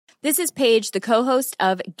This is Paige, the co-host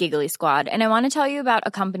of Giggly Squad, and I want to tell you about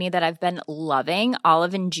a company that I've been loving,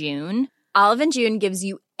 Olive & June. Olive & June gives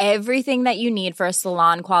you everything that you need for a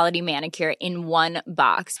salon-quality manicure in one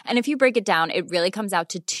box. And if you break it down, it really comes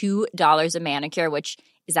out to $2 a manicure, which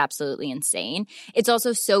is absolutely insane. It's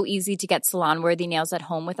also so easy to get salon-worthy nails at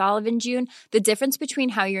home with Olive & June. The difference between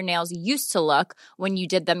how your nails used to look when you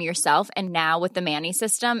did them yourself and now with the Mani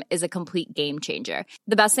system is a complete game changer.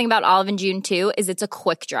 The best thing about Olive & June, too, is it's a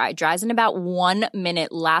quick dry. Dries in about 1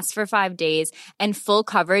 minute, lasts for 5 days, and full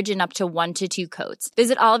coverage in up to 1 to 2 coats.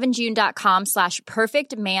 Visit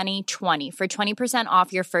oliveandjune.com/perfectmani20 for 20%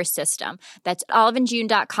 off your first system. That's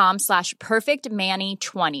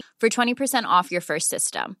oliveandjune.com/perfectmani20 for 20% off your first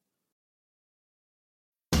system.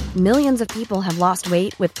 Millions of people have lost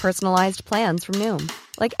weight with personalized plans from Noom.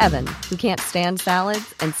 Like Evan, who can't stand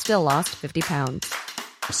salads and still lost 50 pounds.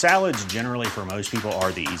 Salads generally for most people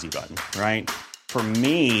are the easy button, right? For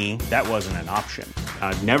me, that wasn't an option.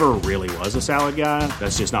 I never really was a salad guy.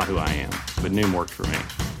 That's just not who I am. But Noom worked for me.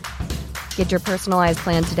 Get your personalized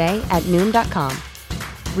plan today at Noom.com.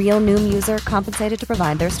 Real Noom user compensated to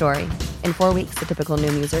provide their story. In 4 weeks, the typical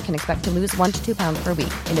Noom user can expect to lose 1 to 2 pounds per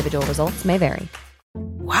week. Individual results may vary.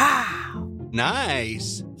 Wow.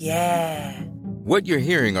 Nice. Yeah. What you're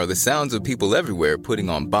hearing are the sounds of people everywhere putting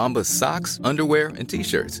on Bombas socks, underwear, and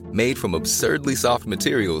T-shirts made from absurdly soft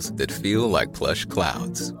materials that feel like plush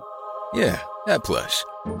clouds. Yeah, that plush.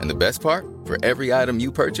 And the best part? For every item you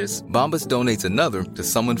purchase, Bombas donates another to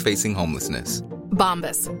someone facing homelessness.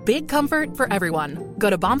 Bombas. Big comfort for everyone. Go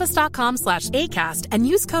to bombas.com/ACAST and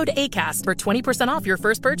use code ACAST for 20% off your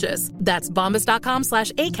first purchase. That's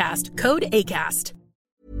bombas.com/ACAST. Code ACAST.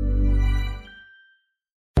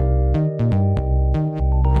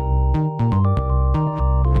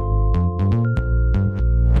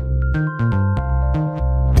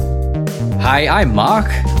 Hi, I'm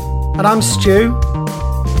Mark. And I'm Stu.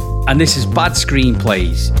 And this is Bad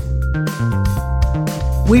Screenplays.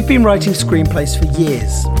 We've been writing screenplays for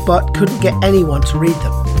years, but couldn't get anyone to read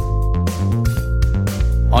them.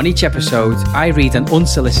 On each episode, I read an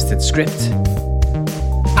unsolicited script.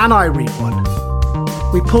 And I read one.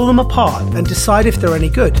 We pull them apart and decide if they're any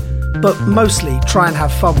good, but mostly try and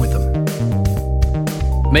have fun with them.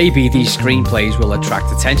 Maybe these screenplays will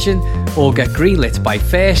attract attention or get greenlit by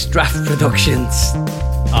First Draft Productions,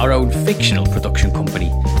 our own fictional production company.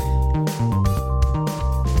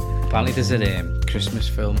 Apparently there's a Christmas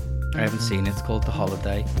film. I haven't seen it. It's called The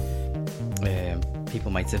Holiday.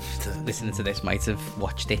 People might have, listening to this, might have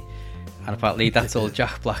watched it. And apparently that's all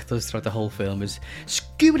Jack Black does throughout the whole film is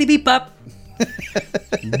scoobity-beep-bop.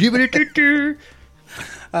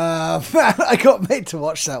 I got made to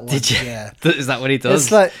watch that one. Did you? Yeah. Is that what he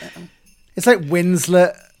does? It's like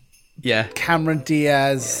Winslet, yeah, Cameron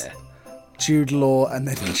Diaz, yeah, Jude Law, and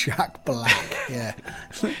then Jack Black. Yeah.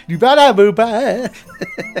 You better move back.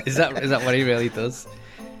 Is that what he really does?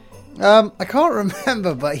 I can't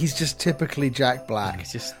remember, but he's just typically Jack Black.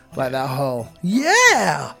 He's just like that whole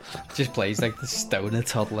just plays like the stoner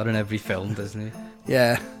toddler in every film, doesn't he?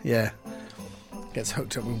 Yeah. Gets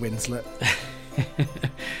hooked up with Winslet.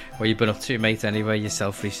 What you been up to, mate, anyway,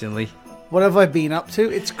 yourself recently? What have I been up to?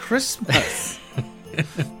 It's Christmas.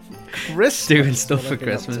 Doing stuff for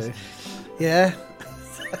Christmas. Yeah.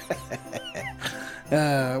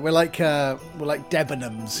 We're like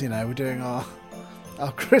Debenhams, you know. We're doing our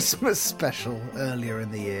Christmas special earlier in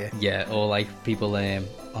the year. Yeah, or like people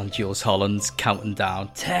on Jules Holland's counting down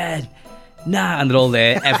 10, 9, and they're all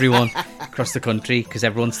there, everyone across the country, because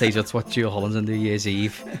everyone stays up to watch Jules Holland's on New Year's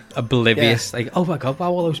Eve, oblivious. Yeah. Like, oh my god, wow,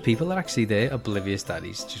 all those people are actually there, oblivious that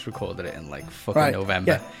he's just recorded it in like fucking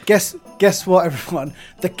November. Yeah. Guess what, everyone?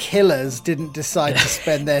 The Killers didn't decide to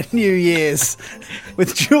spend their New Year's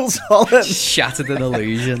with Jules Holland. Shattered an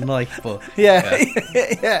illusion, like, but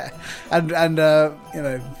yeah. And you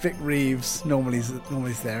know, Vic Reeves normally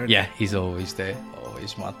there. Yeah, he's always there.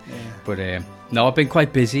 Man. Yeah. But no, I've been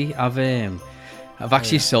quite busy. I've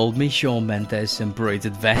actually sold me Shawn Mendes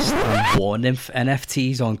embroidered vest and War Nymph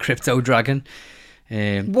NFTs on Crypto Dragon.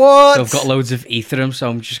 What? So I've got loads of Ethereum, so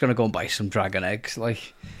I'm just gonna go and buy some dragon eggs.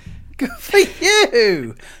 Like, good for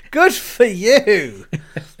you. Good for you.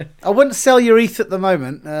 I wouldn't sell your ETH at the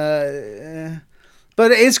moment,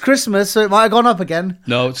 but it is Christmas, so it might have gone up again.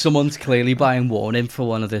 No, someone's clearly buying War Nymph for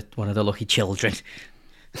one of the lucky children.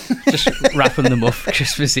 Just wrapping them up for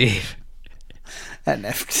Christmas Eve.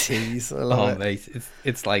 NFTs. I love it. Mate,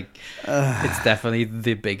 it's like it's definitely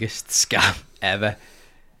the biggest scam ever.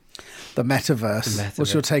 The metaverse.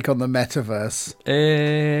 What's your take on the metaverse?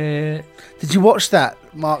 Did you watch that,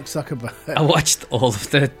 Mark Zuckerberg? I watched all of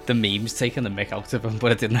the memes taking the mick out of him,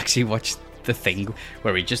 but I didn't actually watch the thing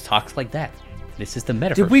where he just talks like that. This is the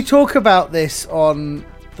metaverse. Did we talk about this on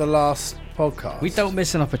the last podcast? We don't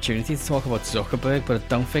miss an opportunity to talk about Zuckerberg, but I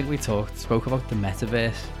don't think we spoke about the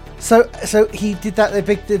metaverse. So he did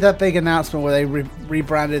that big announcement where they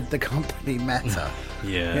rebranded the company Meta.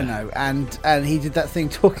 Yeah. You know, and he did that thing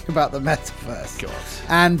talking about the metaverse. God.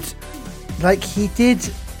 And like he did,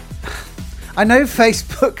 I know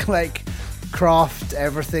Facebook like craft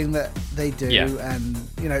everything that they do, and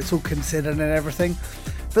you know it's all considered and everything.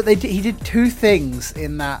 But he did two things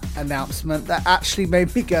in that announcement that actually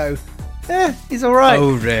made me go, he's all right.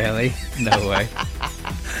 Oh, really? No way.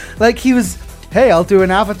 Like he was, hey, I'll do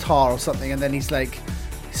an avatar or something, and then he's like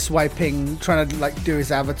swiping, trying to like do his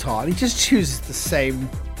avatar, and he just chooses the same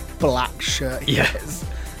black shirt he has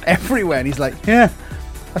everywhere, and he's like, I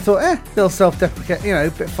thought, little self-deprecate, you know,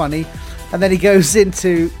 a bit funny. And then he goes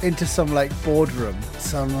into some like boardroom,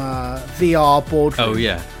 some VR boardroom. Oh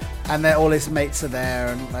yeah. And then all his mates are there,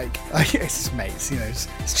 and like it's his mates, you know,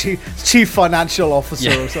 it's chief financial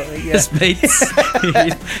officer or something. Yeah. His mates.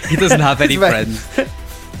 he doesn't have any friends.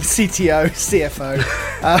 CTO, CFO.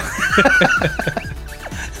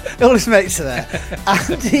 All his mates are there,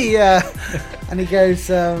 and he goes,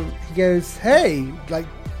 hey, like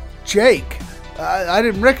Jake, I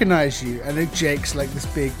didn't recognize you. And then Jake's like this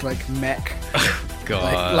big like mech,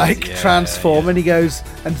 God, transform, and he goes,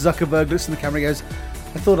 and Zuckerberg looks in the camera, and he goes,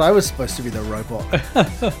 I thought I was supposed to be the robot.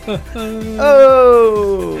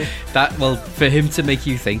 Oh, for him to make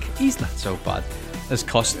you think he's not so bad has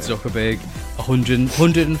cost Zuckerberg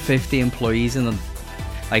 150 employees and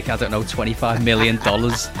like I don't know $25 million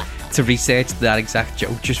to research that exact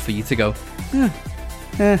joke just for you to go.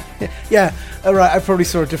 Yeah. All right. I probably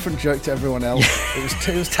saw a different joke to everyone else.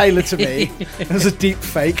 It was tailored to me. It was a deep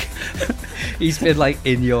fake. He's been like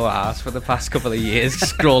in your ass for the past couple of years,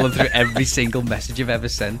 scrolling through every single message you've ever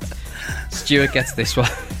sent. Stuart gets this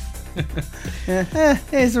one.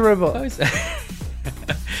 Here's a robot.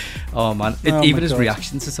 Oh man, even his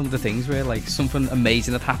reaction to some of the things where like something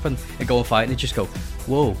amazing had happened and go and fight and just go,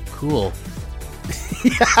 whoa, cool.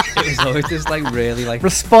 It was always just like really like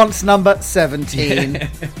response number 17.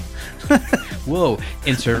 Whoa,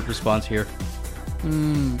 insert response here.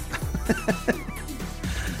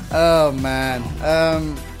 Oh man.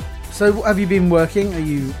 So have you been working? Are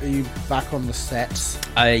you back on the sets?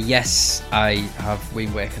 Yes, I have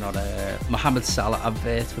been working on a Mohamed Salah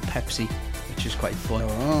advert for Pepsi, which is quite fun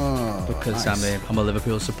because nice. I'm a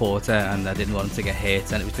Liverpool supporter and I didn't want him to get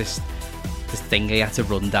hurt, and it was this thing he had to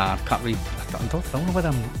run down. I don't know whether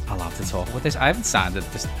I'm allowed to talk about this. I haven't signed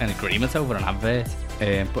an agreement over an advert,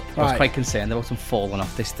 but I was quite concerned about him falling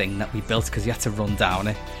off this thing that we built because he had to run down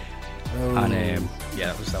it. And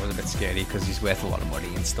that was a bit scary because he's worth a lot of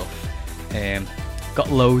money and stuff.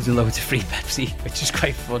 Got loads and loads of free Pepsi, which is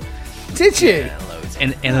quite fun. Did you? Yeah, loads.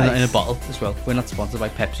 In a bottle as well. We're not sponsored by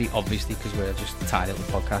Pepsi, obviously, because we're just a tiny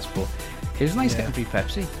little podcast, but it was nice getting free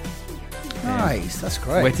Pepsi. Nice, that's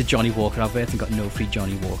great. Went to Johnny Walker advert and got no free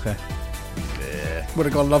Johnny Walker. Would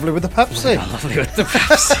have gone lovely with the Pepsi.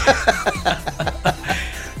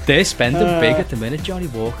 They're spending big at the minute, Johnny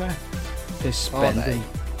Walker. They're spending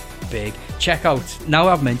big. Check out, now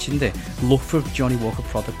I've mentioned it, look for Johnny Walker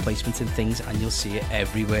product placements and things and you'll see it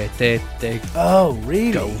everywhere. They're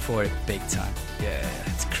really going for it big time. Yeah,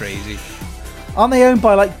 it's crazy. Aren't they owned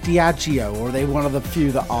by like Diageo, or are they one of the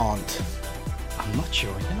few that aren't? I'm not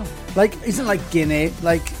sure, you know. Like, isn't like Guinness,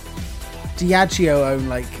 like Diageo own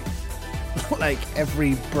like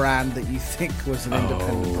every brand that you think was an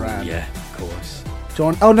independent brand? Yeah, of course.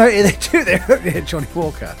 They do. They're Johnny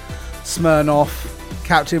Walker, Smirnoff,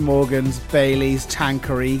 Captain Morgan's, Bailey's,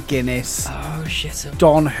 Tanqueray, Guinness. Oh shit!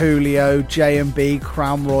 Don Julio, J&B,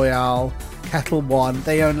 Crown Royale, Kettle One.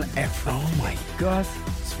 They own everything. Oh my god!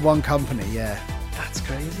 It's one company. Yeah. That's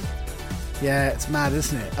crazy. Yeah, it's mad,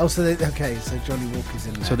 isn't it? Oh, so Johnny Walker's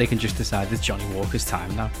in there. So they can just decide it's Johnny Walker's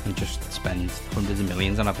time now and just spend hundreds of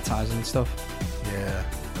millions on advertising and stuff. Yeah.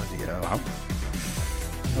 Bloody hell. Wow.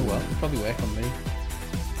 Oh well, it'll probably work on me.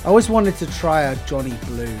 I always wanted to try a Johnny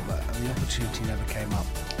Blue, but the opportunity never came up.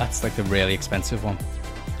 That's like the really expensive one.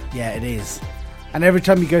 Yeah, it is. And every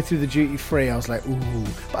time you go through the duty free, I was like, ooh.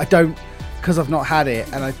 But I don't, because I've not had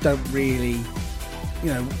it, and I don't really,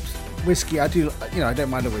 whiskey, I do, I don't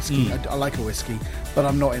mind a whiskey. I like a whiskey, but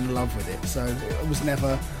I'm not in love with it. So it was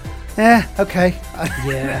never, okay.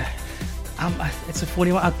 Yeah. It's a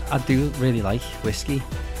funny one. I do really like whiskey.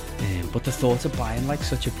 But the thought of buying like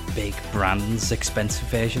such a big brand's expensive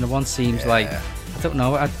version of one seems like, I don't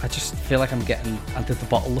know, I just feel like I'm getting, and the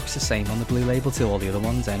bottle looks the same on the blue label to all the other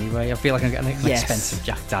ones anyway. I feel like I'm getting an expensive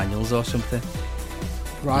Jack Daniels or something.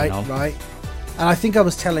 Right. And I think I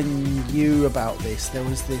was telling you about this. There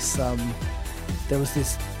was this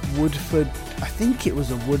Woodford. I think it was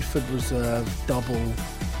a Woodford Reserve double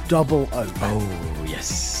oak. Oh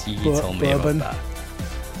yes, you told me bourbon. about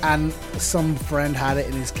that. And some friend had it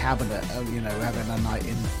in his cabinet, having a night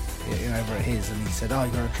in over at his, and he said, "Oh,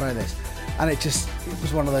 you got to try this." And it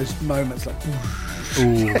was one of those moments like,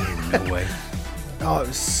 Ooh, no way. Oh, it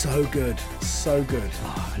was so good, so good.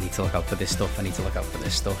 Oh, I need to look out for this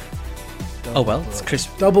stuff. Oh well, it's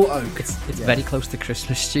Christmas. Double oak. It's very close to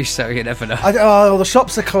Christmas, Stu, so you never know. The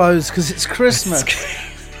shops are closed because it's Christmas.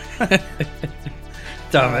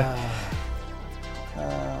 Damn it.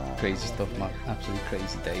 Crazy stuff, man. Absolutely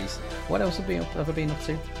crazy days. What else have I been up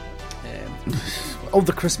to? All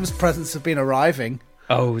the Christmas presents have been arriving.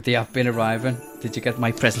 Oh, they have been arriving. Did you get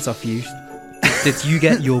my presents off you? Did you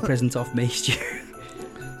get your presents off me, Stu?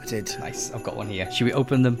 I did. Nice. I've got one here. Should we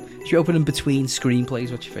open them? Should we open them between screenplays?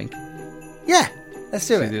 What do you think? Yeah, let's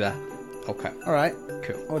do Should it. we do that? Okay. All right.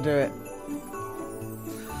 Cool. We'll do it.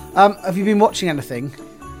 Have you been watching anything?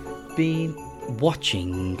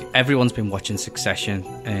 Everyone's been watching Succession.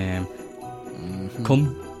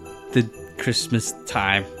 Come the Christmas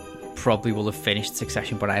time, probably will have finished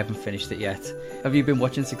Succession, but I haven't finished it yet. Have you been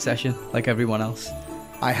watching Succession like everyone else?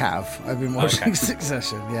 I have. I've been watching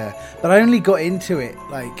Succession, yeah, but I only got into it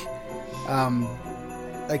like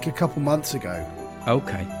a couple months ago.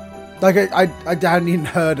 Okay. Like I hadn't even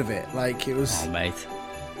heard of it. Like it was. Oh, mate.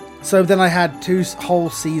 So then I had 2 whole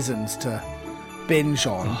seasons to binge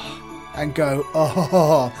on and go,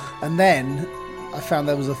 and then I found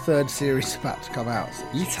there was a 3rd series about to come out. So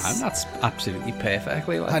You time that's absolutely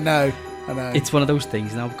perfectly. Like, I know. It's one of those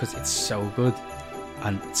things now because it's so good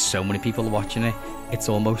and so many people are watching it. It's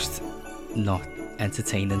almost not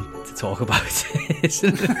entertaining to talk about,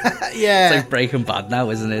 isn't it? Yeah. It's like Breaking Bad now,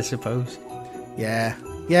 isn't it? I suppose. Yeah.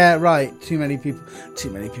 Yeah, right. Too many people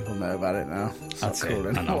know about it now. It's That's not cool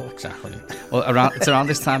it. I anymore. know, exactly. Well, it's around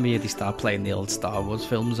this time of year they start playing the old Star Wars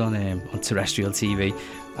films on terrestrial TV,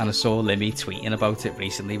 and I saw Limmy tweeting about it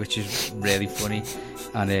recently, which is really funny.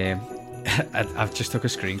 And I've just took a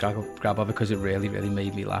screen grab of it because it really, really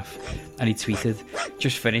made me laugh. And he tweeted,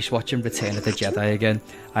 "Just finished watching Return of the Jedi again.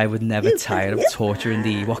 I would never tire of torturing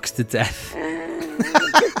the Ewoks to death."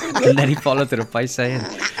 And then he followed it up by saying,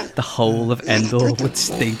 "The whole of Endor would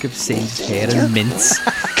stink of singed hair and mints."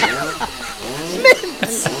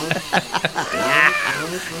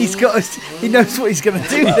 He knows what he's going to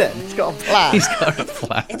do then. He's got a plan. He's got a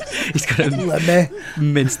plan. He's going to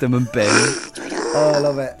mince them and burn. Oh, I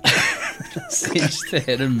love it. Singed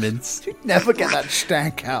hair and mints. Never get that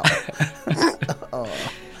stank out. Oh,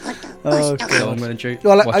 God. So I'm going to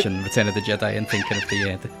watching Return of the Jedi and thinking of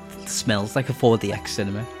the smells like a 4DX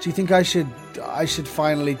cinema. Do you think I should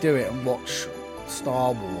finally do it and watch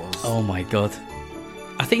Star Wars? Oh my God.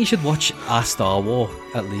 I think you should watch our Star Wars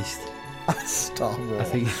at least. Star Wars. I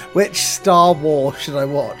think. Which Star Wars should I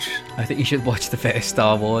watch? I think you should watch the first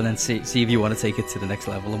Star Wars and then see if you want to take it to the next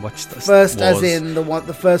level and watch the first, Wars. as in the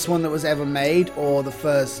first one that was ever made, or the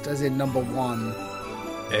first as in number 1.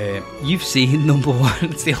 You've seen number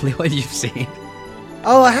 1. It's the only one you've seen.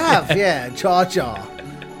 Oh, I have. Yeah, Jar Jar.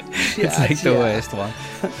 It's like the worst one.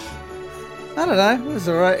 I don't know. It was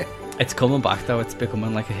alright. It's coming back though. It's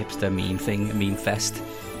becoming like a hipster meme thing, a meme fest,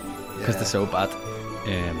 because they're so bad.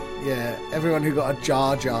 Yeah, everyone who got a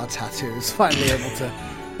Jar Jar tattoo is finally able to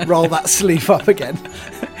roll that sleeve up again.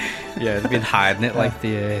 Yeah, they've been hiding it like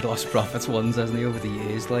the Lost Prophets ones, hasn't he, over the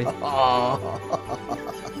years? Like, oh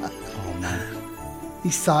man, he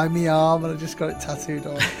signed me arm and I just got it tattooed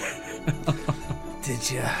on.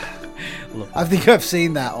 Did you? Look. I think I've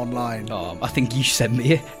seen that online. I think you sent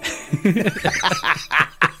me it.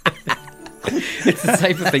 It's the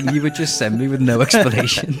type of thing you would just send me with no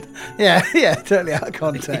explanation. Yeah, totally out of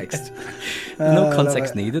context. No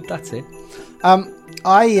context needed, that's it.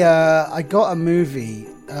 I got a movie,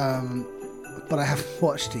 but I haven't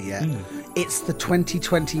watched it yet. It's the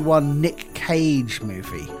 2021 Nick Cage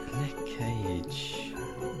movie.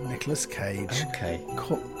 Nicolas Cage. Okay.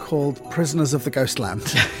 Called Prisoners of the Ghostland.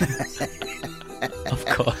 Of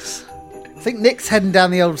course. I think Nick's heading down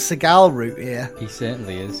the old Seagal route here. He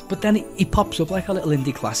certainly is. But then he pops up like a little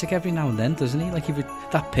indie classic every now and then, doesn't he? Like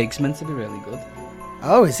that Pig's meant to be really good.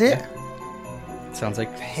 Oh, is it? Yeah. Sounds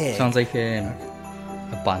like Pig.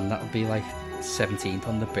 a band that would be like 17th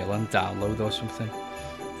on the bill and Download or something.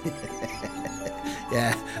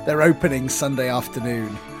 Yeah, they're opening Sunday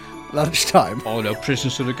afternoon, lunchtime. Oh no,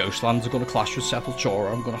 Prisoners of the Ghostlands are going to clash with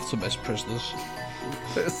Sepultura. I'm going to have to miss Prisoners.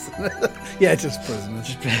 Yeah, just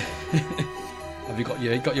Prisoners. Have you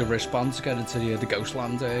got your wristband to get into the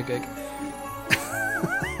Ghostland gig?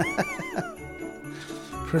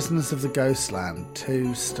 Prisoners of the Ghostland,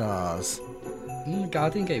 2 stars.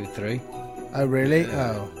 Guardian gave it 3. Oh, really?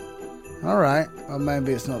 Oh. All right. Well,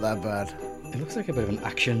 maybe it's not that bad. It looks like a bit of an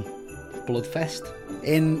action bloodfest.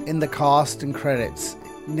 In the cast and credits,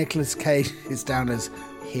 Nicolas Cage is down as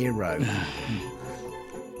hero.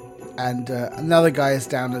 And another guy is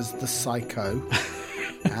down as the psycho.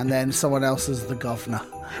 And then someone else is the governor.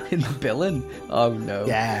 In the villain? Oh, no.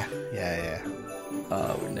 Yeah.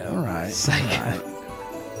 Oh, no. All right. Psycho.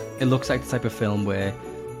 It looks like the type of film where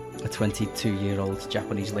a 22-year-old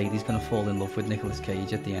Japanese lady's going to fall in love with Nicolas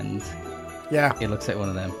Cage at the end. Yeah. It looks like one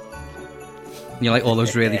of them. You know, like all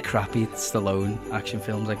those really crappy Stallone action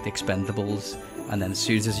films, like The Expendables, and then as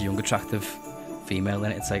soon as there's a young, attractive female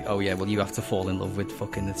in it, it's like, oh yeah, well, you have to fall in love with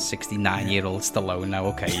fucking the 69-year-old Stallone now.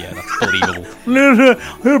 Okay, yeah, that's believable.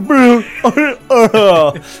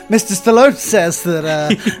 Mr. Stallone says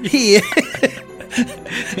that he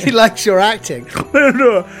likes your acting.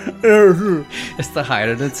 It's to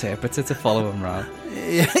hire an interpreter to follow him around.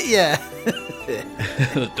 Yeah.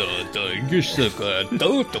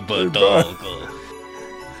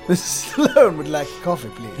 Mr. Stallone would like a coffee,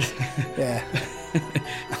 please. Yeah.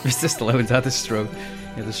 Mr. Stallone's had a stroke.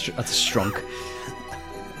 Yeah, that's a strunk.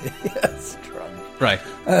 Yes, drunk. Right.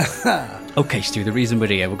 Okay, Stu, the reason we're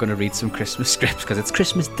here, we're going to read some Christmas scripts because it's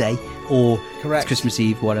Christmas Day, or Correct. It's Christmas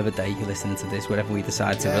Eve, whatever day you're listening to this, whatever we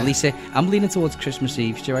decide to release it. I'm leaning towards Christmas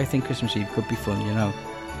Eve, Stu. I think Christmas Eve could be fun, you know.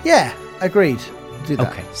 Yeah, agreed. Do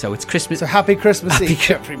that. Okay, so it's Christmas. So happy Christmas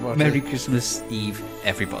Eve, everybody. Merry Christmas Eve,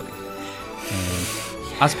 everybody.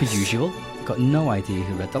 As per usual, got no idea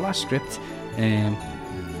who read the last script.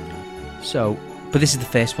 But this is the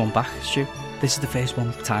first one back, Stu. This is the first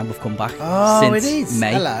one time we've come back since it is.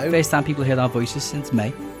 May. Hello. First time people heard our voices since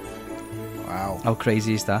May. Wow. How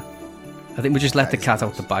crazy is that? I think we just let the cat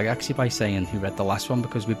out the bag actually by saying who read the last one,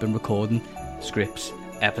 because we've been recording scripts,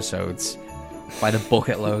 episodes by the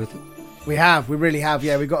bucket load. We really have.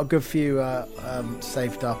 Yeah, we've got a good few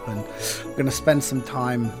saved up, and we're going to spend some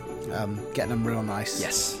time getting them real nice.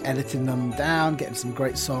 Yes. Editing them down, getting some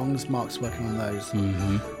great songs. Mark's working on those.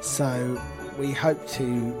 Mm-hmm. So we hope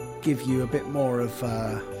to give you a bit more of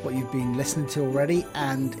what you've been listening to already,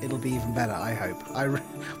 and it'll be even better, I hope.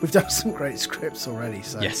 We've done some great scripts already,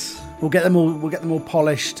 so yes, we'll get them all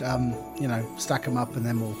polished, stack them up, and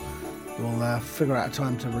then we'll figure out a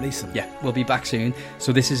time to release them. Yeah, we'll be back soon.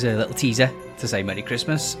 So this is a little teaser to say Merry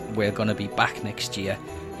Christmas. We're going to be back next year,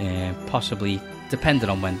 possibly depending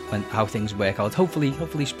on when how things work out.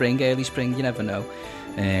 Hopefully spring, early spring, you never know.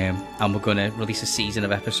 And we're going to release a season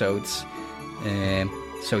of episodes.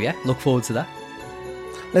 So yeah, look forward to that.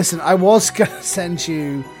 Listen, I was going to send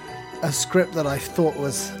you a script that I thought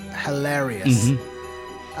was hilarious,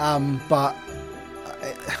 but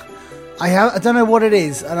I don't know what it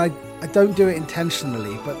is, and I don't do it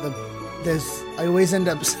intentionally, but I always end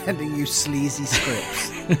up sending you sleazy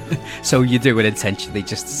scripts. So you do it intentionally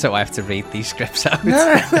just so I have to read these scripts out? No.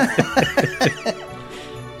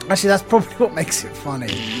 Actually, that's probably what makes it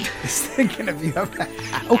funny. Is thinking of you.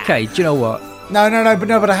 Okay, do you know what? No,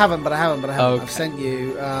 but I haven't. Okay. I've sent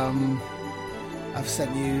you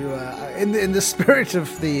in the spirit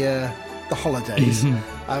of the holidays.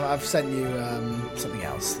 I've sent you something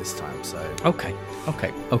else this time. So okay.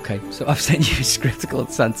 So I've sent you a script called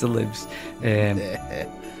Santa Lives.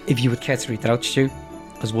 If you would care to read that out, Stu,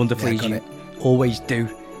 as wonderfully as you always do.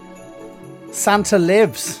 Santa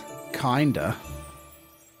lives, kinda.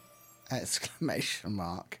 Exclamation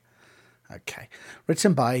mark. Okay.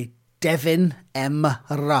 Written by Devin M.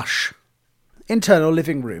 Rush. Internal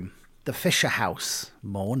living room. The Fisher house.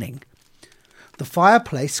 Morning. The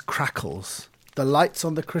fireplace crackles. The lights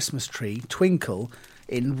on the Christmas tree twinkle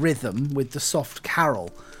in rhythm with the soft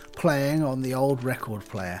carol playing on the old record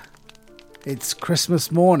player. It's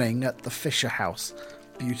Christmas morning at the Fisher house.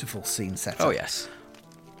 Beautiful scene setting. Oh, yes.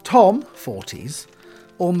 Tom, 40s,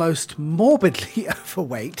 almost morbidly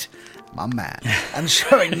overweight, my man, and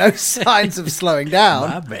showing no signs of slowing down.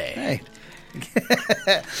 My man. Hey.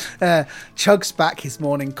 Chugs back his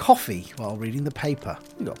morning coffee while reading the paper.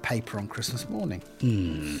 We got paper on Christmas morning.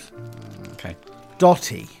 Okay.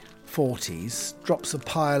 Dottie, 40s, drops a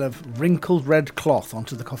pile of wrinkled red cloth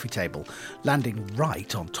onto the coffee table, landing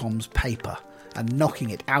right on Tom's paper and knocking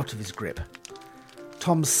it out of his grip.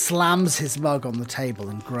 Tom slams his mug on the table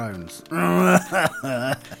and groans.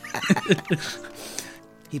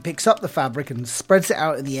 He picks up the fabric and spreads it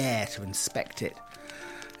out in the air to inspect it.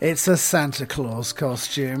 It's a Santa Claus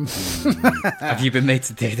costume. Have you been made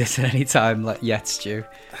to do this at any time yet, Stu?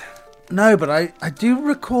 No, but I do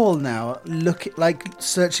recall now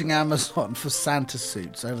searching Amazon for Santa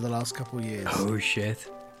suits over the last couple of years. Oh, shit.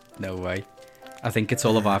 No way. I think it's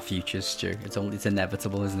all of our futures, Stu. It's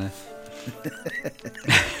inevitable, isn't it?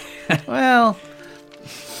 Well,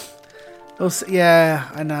 also, yeah,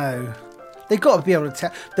 I know. They've got to be able to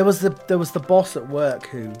tell. There was the boss at work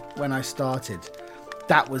who, when I started,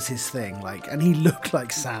 that was his thing. Like, and he looked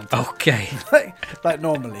like Santa. Okay. like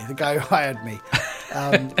normally, the guy who hired me,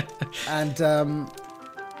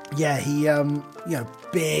 yeah, he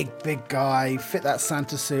big guy, fit that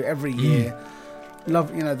Santa suit every year.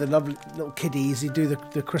 Love, the lovely little kiddies. He'd do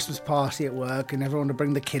the Christmas party at work, and everyone would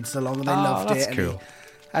bring the kids along, and they loved that's it. Cool.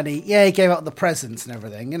 And he gave out the presents and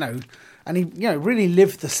everything, and he really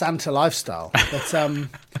lived the Santa lifestyle.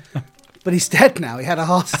 But he's dead now. He had a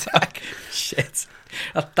heart attack. Shit.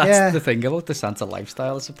 That's the thing about the Santa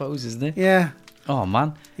lifestyle, I suppose, isn't it? Yeah. Oh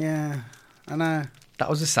man. Yeah, I know. That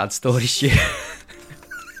was a sad story, Stu.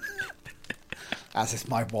 As is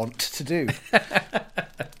my want to do.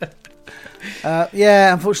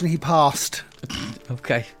 Yeah, unfortunately he passed.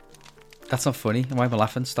 Okay. That's not funny. Why am I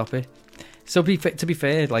laughing? Stop it. So to be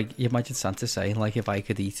fair, like, you imagine Santa saying, like, if I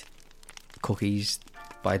could eat cookies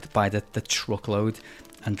by the truckload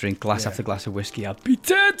and drink glass after glass of whiskey, I'd be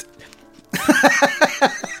dead.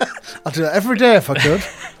 I'll do that every day if I could.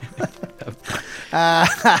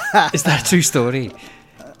 Is that a true story?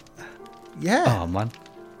 Yeah. Oh man.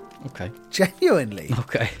 Okay. Genuinely.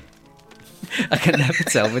 Okay. I can never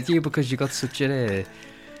tell with you because you got such a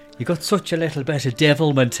little bit of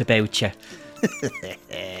devilment about you.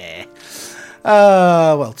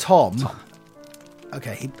 Well, Tom.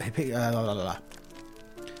 Okay, he picked.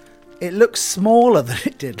 It looks smaller than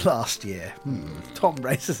it did last year. Tom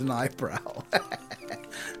raises an eyebrow.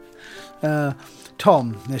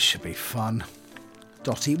 Tom, this should be fun.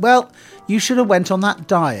 Dotty, well, you should have went on that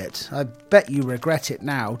diet. I bet you regret it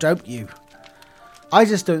now, don't you? I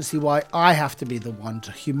just don't see why I have to be the one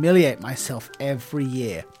to humiliate myself every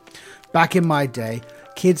year. Back in my day,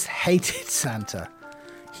 kids hated Santa.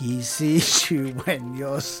 He sees you when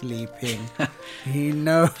you're sleeping. He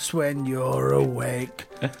knows when you're awake.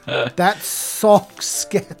 That song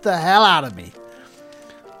scared the hell out of me.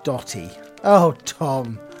 Dotty, oh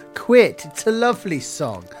Tom, quit. It's a lovely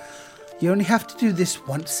song. You only have to do this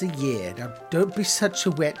once a year. Now, don't be such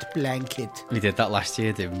a wet blanket. We did that last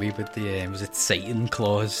year, didn't we? With the was it Satan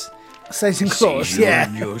Claus? Satan Claus, yeah.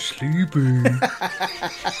 When you're sleeping.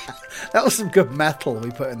 That was some good metal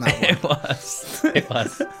we put in that one. It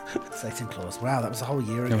was. Satan Claus. Wow, that was a whole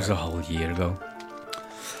year ago. It was a whole year ago.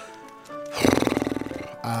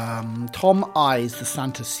 Tom eyes the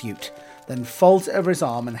Santa suit, then folds it over his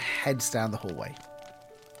arm and heads down the hallway.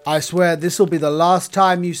 I swear this will be the last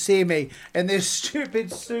time you see me in this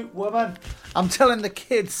stupid suit, woman. I'm telling the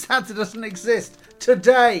kids Santa doesn't exist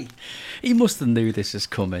today. He must have knew this is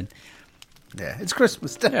coming. Yeah, it's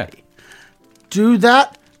Christmas Day. Yeah. Do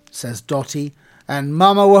that, says Dotty, and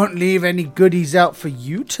Mama won't leave any goodies out for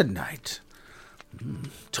you tonight.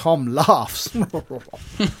 Tom laughs.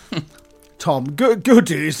 Tom,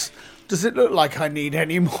 goodies? Does it look like I need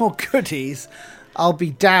any more goodies? I'll be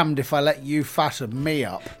damned if I let you fatten me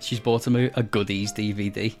up. She's bought him a Goodies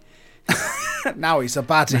DVD. Now he's a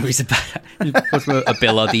baddie. Now he's a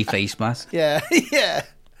Bill Oddie face mask. Yeah, yeah.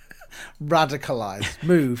 Radicalise,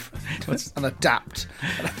 move, and adapt.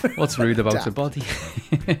 What's rude about her body?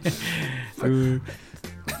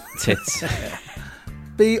 Tits.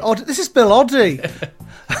 Be odd. This is Bill Oddie.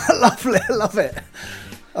 Lovely, I love it.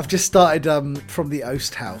 I've just started from the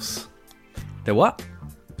Oast House. The what?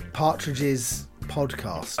 Partridge's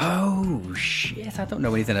podcast. Oh shit! I don't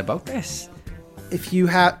know anything about this. If you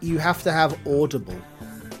have to have Audible.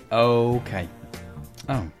 Okay.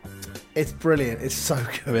 Oh. It's brilliant. It's so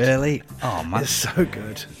good. Really? Oh man, it's so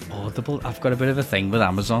good. Audible. I've got a bit of a thing with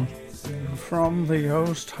Amazon. From the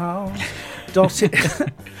Oast House. Dotty.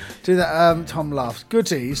 Do that. Tom laughs.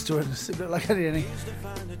 Goodies. Do it look like any?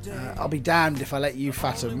 I'll be damned if I let you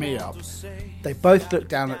fatten me up. They both look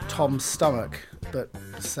down at Tom's stomach, but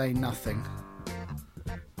say nothing.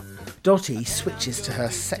 Dotty switches to her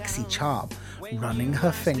sexy charm, running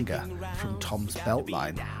her finger from Tom's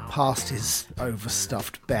beltline past his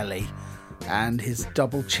overstuffed belly and his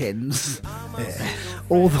double chins,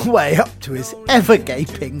 all the way up to his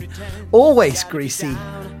ever-gaping, always greasy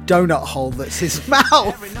donut hole that's his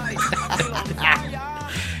mouth.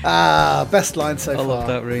 Best line so far. I love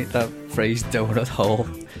that phrase, donut hole.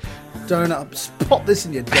 Donut, pop this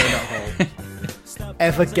in your donut hole.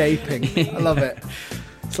 Ever-gaping. I love it.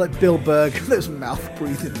 It's like Bill Burr, those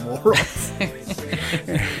mouth-breathing morons.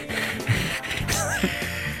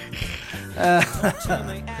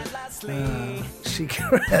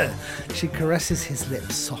 She caresses his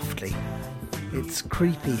lips softly. It's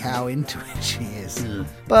creepy how into it she is.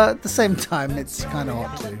 But at the same time, it's kind of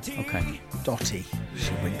hot too. Okay. Dotty,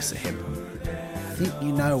 she winks at him. I think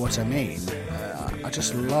you know what I mean. I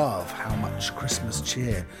just love how much Christmas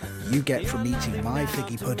cheer you get from eating my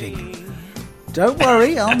figgy pudding. Don't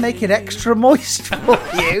worry, I'll make it extra moist for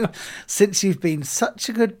you, since you've been such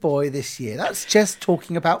a good boy this year. That's just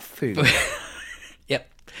talking about food. Yep.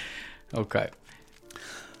 Okay.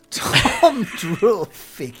 Tom drool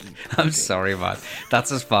figgy pudding. I'm sorry, man.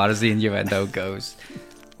 That's as far as the innuendo goes.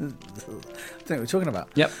 I don't know what we're talking about.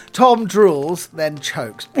 Yep. Tom drools, then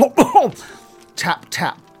chokes. Tap,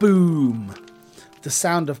 tap, boom. The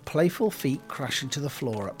sound of playful feet crashing to the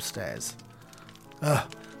floor upstairs.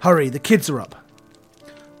 Hurry, the kids are up.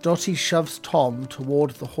 Dotty shoves Tom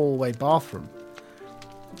toward the hallway bathroom.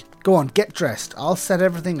 Go on, get dressed. I'll set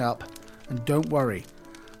everything up. And don't worry,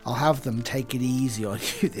 I'll have them take it easy on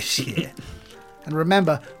you this year. And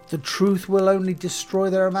remember, the truth will only destroy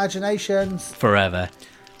their imaginations. Forever.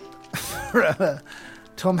 Forever.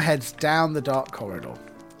 Tom heads down the dark corridor.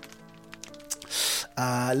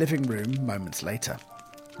 Living room moments later.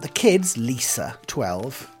 The kids, Lisa,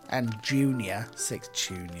 12, and Junior, 6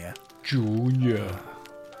 Junior. Junior.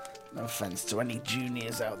 No offence to any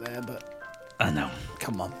juniors out there, but I know.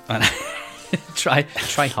 come on. I know. Try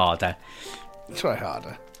harder. Try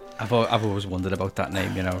harder. I've always wondered about that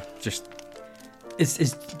name, you know. Just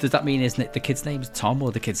does that mean isn't it the kid's name is Tom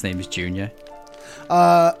or the kid's name is Junior?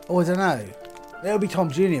 I don't know. It'll be Tom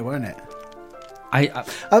Jr., won't it?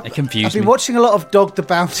 It confused I've been me. watching a lot of Dog the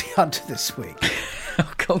Bounty Hunter this week.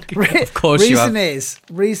 Of course you have.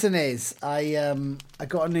 Reason is, I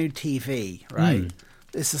got a new TV, right?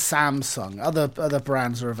 It's a Samsung. Other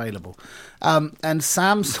brands are available, and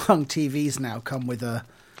Samsung TVs now come with their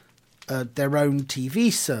own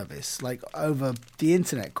TV service, like over the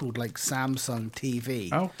internet, called like Samsung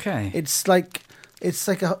TV. Okay. It's like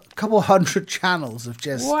a couple hundred channels of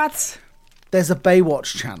just What? There's a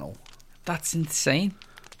Baywatch channel. That's insane.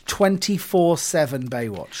 24/7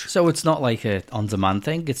 Baywatch. So it's not like a on-demand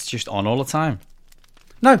thing. It's just on all the time.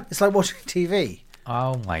 No, it's like watching TV.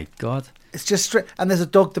 Oh my god. It's just straight. And there's a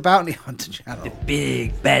Dog the Bounty Hunter channel.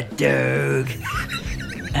 Big bad dog.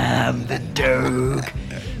 I'm the dog.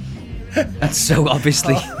 And so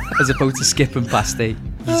obviously, as opposed to skipping past it,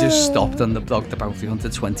 you just stopped on the Dog the Bounty Hunter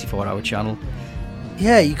 24-hour channel.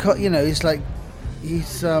 Yeah, you can't. You know, it's like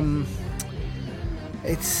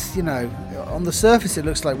it's, you know, on the surface it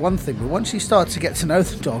looks like one thing, but once you start to get to know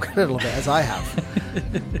the dog a little bit, as I have,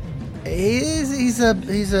 he's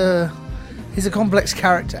a complex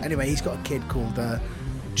character. Anyway, he's got a kid called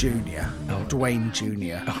Junior, Dwayne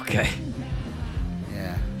Jr. Okay.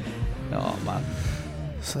 Yeah. Oh man.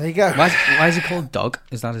 So there you go. Why is it called Dog?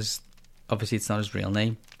 Is that his? Obviously, it's not his real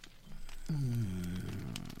name.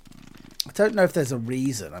 I don't know if there's a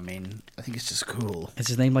reason. I mean, I think it's just cool. Is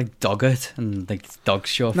his name like Doggett and like Dog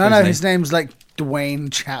Short? No, his name's like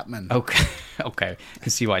Dwayne Chapman. Okay, okay. I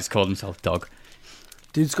can see why he's called himself Dog.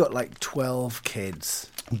 Dude's got like 12 kids.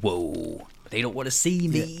 Whoa, they don't want to see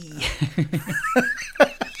me.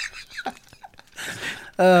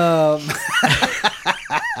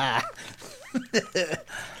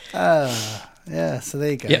 Yeah, so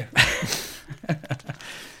there you go. Yep.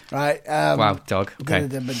 Right. Wow, Dog. Okay.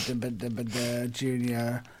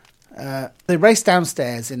 Junior. They race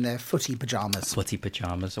downstairs in their footy pajamas. Footy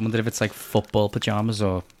pajamas. I wonder if it's like football pajamas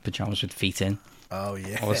or pajamas with feet in. Oh,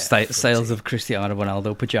 yeah. Or sales of Cristiano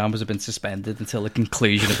Ronaldo pajamas have been suspended until the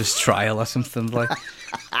conclusion of his trial or something like.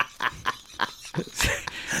 So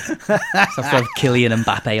have to have Kylian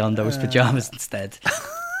Mbappe on those pajamas instead.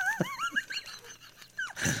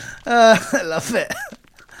 I love it.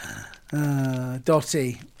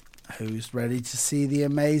 Dotty, who's ready to see the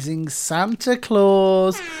amazing Santa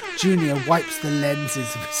Claus. Junior wipes the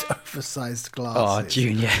lenses of his oversized glasses. Oh,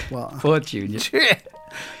 Junior. What? Poor Junior.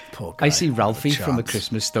 Poor guy. I see Ralphie Chance. from A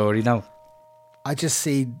Christmas Story now. I just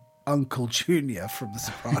see Uncle Junior from The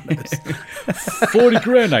Sopranos. 40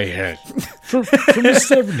 grand I had from the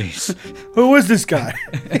 70s. Who was this guy?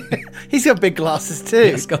 He's got big glasses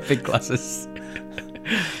too. He's got big glasses.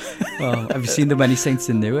 Well, have you seen The Many Saints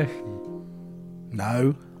in Newark?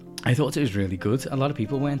 No. I thought it was really good. A lot of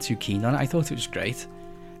people weren't too keen on it. I thought it was great.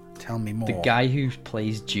 Tell me more. The guy who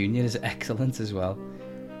plays Junior is excellent as well.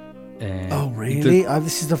 Oh, really?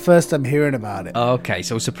 This is the first I'm hearing about it. Okay,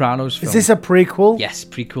 so Sopranos film. Is this a prequel? Yes,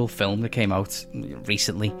 prequel film that came out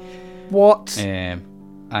recently. What? And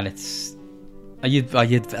it's... Are you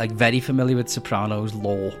like very familiar with Sopranos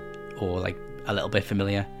lore, or like a little bit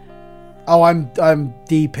familiar? Oh, I'm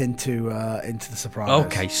deep into The Sopranos.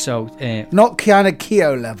 Okay, so not Keanu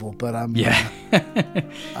Keough level, but I'm yeah.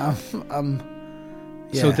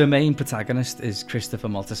 So Yeah. the main protagonist is Christopher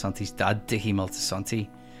Moltisanti's dad, Dickie Moltisanti.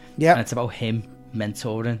 Yeah. And it's about him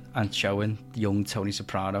mentoring and showing young Tony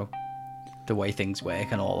Soprano the way things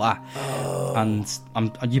work and all that. Oh.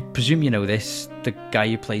 And you presume you know this. The guy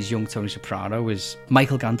who plays young Tony Soprano is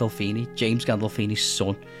Michael Gandolfini, James Gandolfini's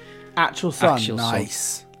son. Actual son. Actual son.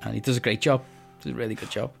 Nice. And he does a great job. Does a really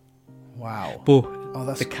good job. Wow. But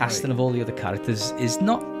that's the casting of all the other characters is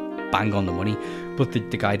not bang on the money. But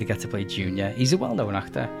the guy that gets to play Junior, he's a well-known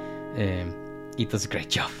actor. He does a great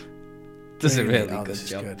job. Does a really good this is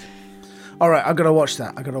job. good. All right, I gotta watch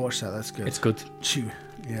that. That's good. It's good.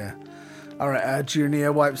 Yeah. All right,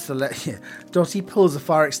 Junior wipes the yeah. Dottie pulls a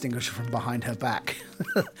fire extinguisher from behind her back.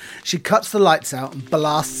 She cuts the lights out and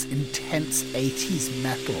blasts intense 80s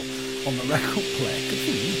metal on the record player. Good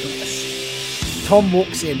for you, Doris. Tom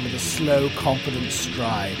walks in with a slow, confident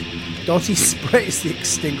stride. Dottie sprays the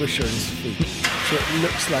extinguisher in his feet, so it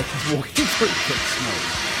looks like he's walking through thick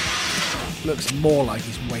smoke. Looks more like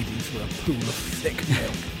he's wading through a pool of thick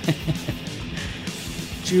milk.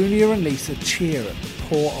 Junior and Lisa cheer at the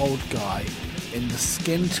poor old guy in the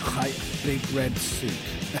skin-tight big red suit.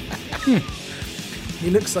 He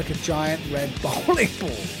looks like a giant red bowling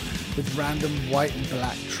ball with random white and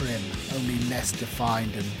black trim, only less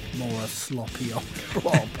defined and more a sloppy old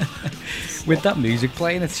blob. With that music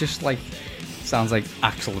playing, it's just like, sounds like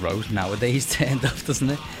Axl Rose nowadays turned up,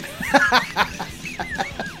 doesn't it?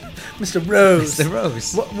 Mr. Rose. Mr.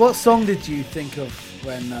 Rose. What song did you think of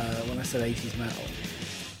when I said 80s metal?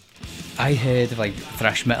 I heard of like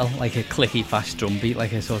thrash metal, like a clicky fast drum beat,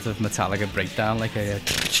 like a sort of Metallica breakdown, like a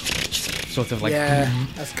sort of like, yeah,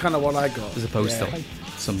 that's kind of what I got. as opposed to like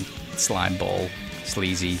some slime ball,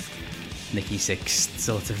 sleazy, Nicky Six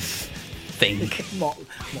sort of thing. Motley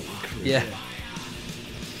Crue, Yeah.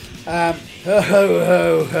 Ho ho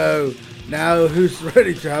ho ho! Now who's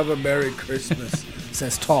ready to have a Merry Christmas?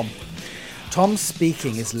 Says Tom. Tom's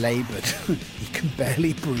speaking is laboured. He can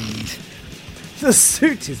barely breathe. The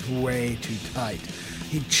suit is way too tight.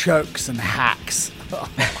 He chokes and hacks.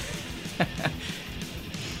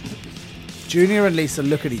 Junior and Lisa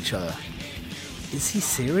look at each other. Is he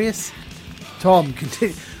serious? Tom,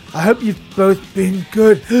 continue. I hope you've both been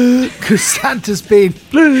good, because Santa's been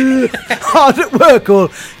hard at work all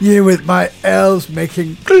year with my elves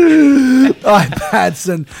making iPads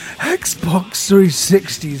and Xbox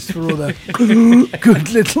 360s for all the good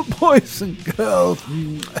little boys and girls.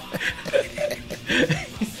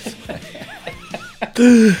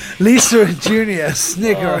 Lisa and Junior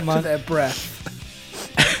snigger under their breath.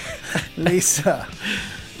 Lisa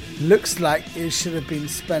looks like you should have been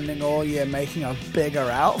spending all year making a bigger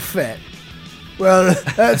outfit. Well,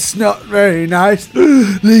 that's not very nice.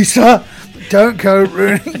 Lisa, don't go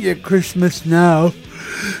ruining your Christmas now.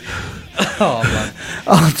 Oh, man.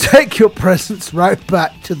 I'll take your presents right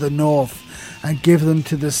back to the north and give them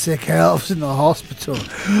to the sick elves in the hospital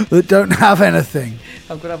that don't have anything.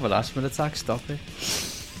 I'm going to have an asthma attack, stop it.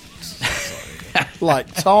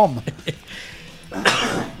 Like Tom.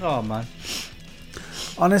 Oh, man.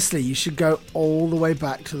 Honestly, you should go all the way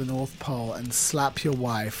back to the North Pole and slap your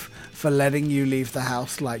wife for letting you leave the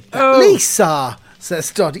house like that. Oh. Lisa,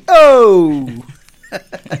 says Dottie. Oh!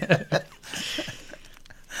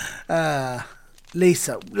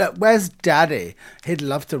 Lisa, look, where's Daddy? He'd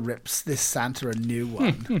love to rip this Santa a new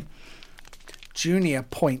one. Junior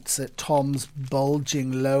points at Tom's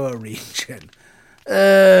bulging lower region.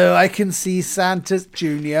 Oh, I can see Santa's.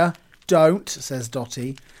 Junior, don't, says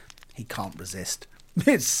Dottie. He can't resist.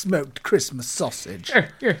 It's smoked Christmas sausage.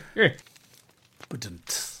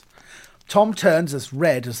 But Tom turns as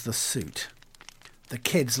red as the suit. The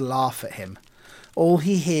kids laugh at him. All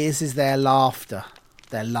he hears is their laughter.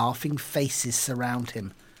 Their laughing faces surround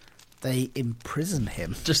him. They imprison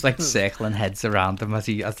him. Just like circling heads around him as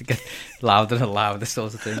he has to get louder and louder,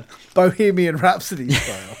 sort of thing. Bohemian Rhapsody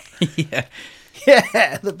style. Yeah.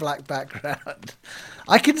 Yeah, the black background.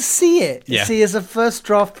 I can see it. Yeah. See, as a first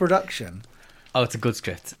draft production. Oh, it's a good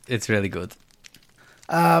script. It's really good.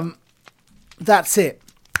 That's it.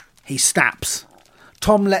 He snaps.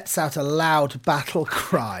 Tom lets out a loud battle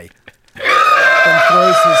cry. Then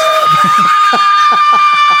throws his...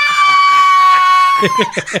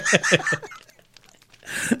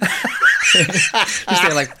 Just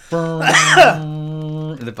there, like,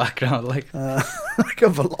 in the background, like... like a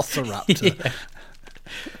velociraptor.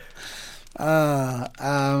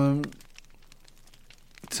 Yeah.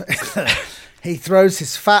 He throws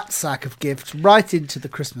his fat sack of gifts right into the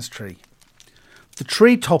Christmas tree. The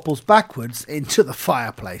tree topples backwards into the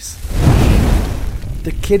fireplace.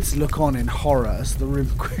 The kids look on in horror as the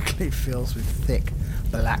room quickly fills with thick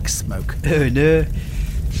black smoke. Oh no.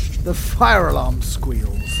 The fire alarm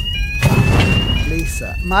squeals.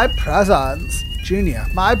 Lisa, my presents. Junior,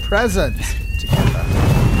 my presents. Together.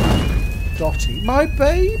 Dottie, my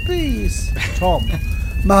babies. Tom,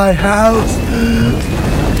 my house.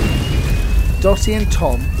 Dottie and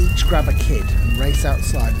Tom each grab a kid and race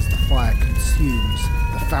outside as the fire consumes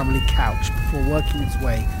the family couch before working its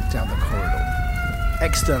way down the corridor.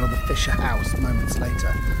 External the Fisher house moments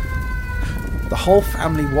later. The whole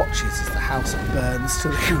family watches as the house burns to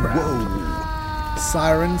the ground. Whoa.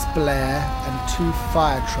 Sirens blare and 2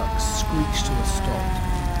 fire trucks screech to a stop.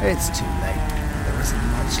 It's too late. There isn't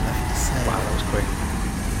much left to say. Wow, that was quick.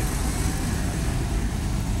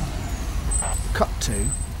 Cut to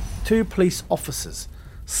 2 police officers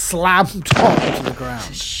slam Tom to the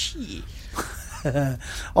ground.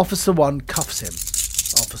 Officer 1 cuffs him.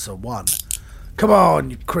 Officer 1. Come on,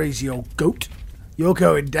 you crazy old goat. You're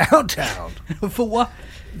going downtown. For what?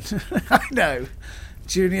 I know.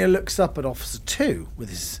 Junior looks up at Officer 2 with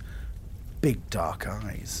his big dark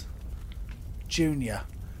eyes. Junior.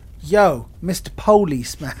 Yo, Mr.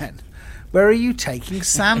 Policeman. Where are you taking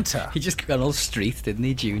Santa? He just got all street, didn't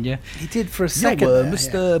he, Junior? He did for a second. No, there,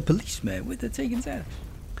 Mr. Policeman, where they taking Santa?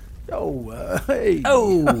 Hey.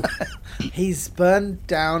 Oh! He's burned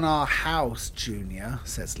down our house, Junior,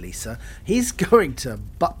 says Lisa. He's going to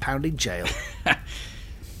butt-pounding jail.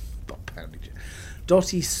 Butt-pounding jail.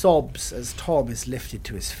 Dottie sobs as Tom is lifted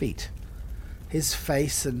to his feet. His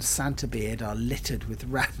face and Santa beard are littered with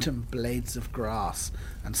random blades of grass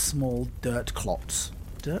and small dirt clots.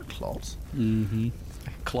 Dirt clots? Mm-hmm.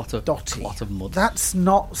 A clot of mud. That's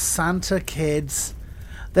not Santa, kids.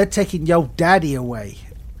 They're taking your daddy away.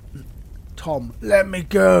 Tom, let me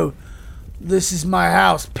go. This is my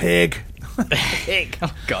house, pig. Pig.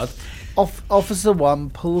 Oh, God. Officer 1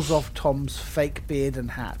 pulls off Tom's fake beard and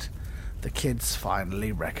hat. The kids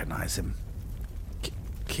finally recognize him.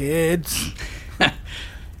 Kids?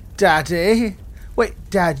 Daddy? Wait,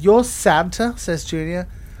 Dad, you're Santa? Says Junior.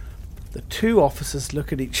 The 2 officers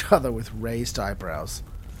look at each other with raised eyebrows.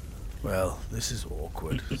 Well, this is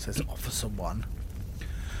awkward, says Officer 1.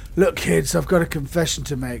 Look, kids, I've got a confession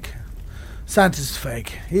to make. Santa's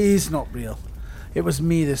fake. He's not real. It was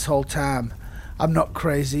me this whole time. I'm not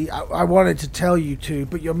crazy. I wanted to tell you two,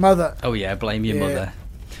 but your mother... Oh, yeah, blame your mother.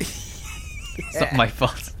 It's not my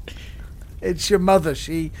fault. It's your mother.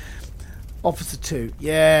 She... Officer 2.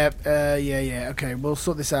 Yeah. Okay, we'll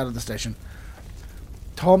sort this out at the station.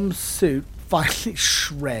 Tom's suit finally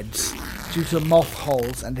shreds due to moth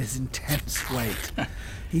holes and his intense weight.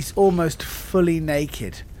 He's almost fully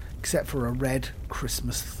naked, except for a red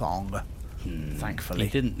Christmas thong. Thankfully.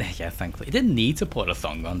 Thankfully. He didn't need to put a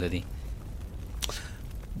thong on, did he?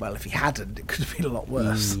 Well, if he hadn't, it could have been a lot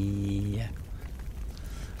worse. Yeah.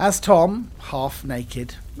 As Tom, half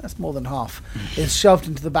naked, that's more than half, is shoved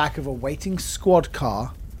into the back of a waiting squad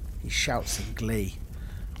car, he shouts in glee.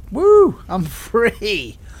 Woo! I'm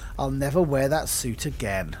free! I'll never wear that suit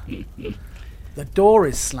again. The door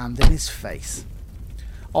is slammed in his face.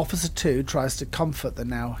 Officer 2 tries to comfort the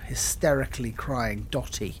now hysterically crying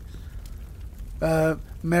Dottie.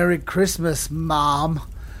 Merry Christmas, Mom.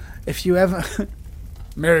 If you ever...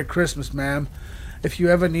 Merry Christmas, ma'am. If you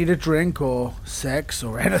ever need a drink or sex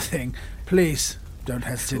or anything, please don't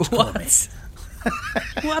hesitate to call me.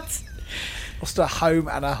 What? Lost her home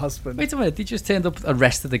and her husband. Wait a minute, they just turned up,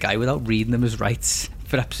 arrested the guy without reading him his rights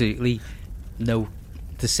for absolutely no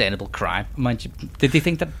discernible crime. Mind you, did they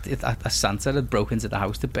think that a Santa had broke into the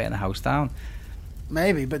house to burn the house down?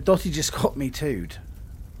 Maybe, but Dottie just got me too'd.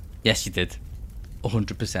 Yes, you did.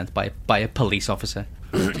 100% by a police officer.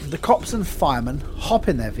 The cops and firemen hop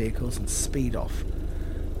in their vehicles and speed off.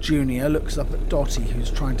 Junior looks up at Dottie,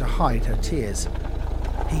 who's trying to hide her tears.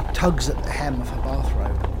 He tugs at the hem of her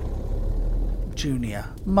bathrobe. Junior,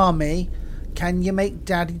 Mummy, can you make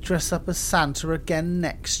Daddy dress up as Santa again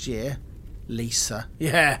next year? Lisa,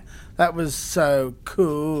 yeah, that was so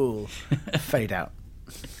cool. Fade out.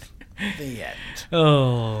 The end.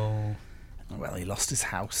 Oh. Well, he lost his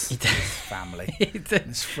house, his family,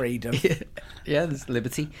 his freedom. Yeah, there's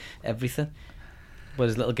liberty, everything. But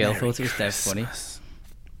his little girl thought it was dead funny.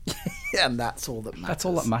 And that's all that matters. That's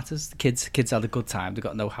all that matters. The kids had a good time. They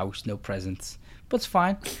got no house, no presents. But it's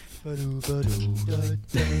fine. I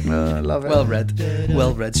love it.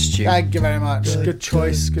 Well read, Stu. Thank you very much. Good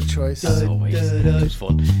choice. As always. It was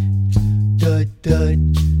fun.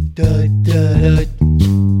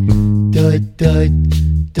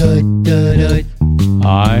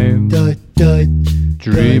 I'm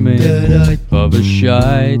dreaming of a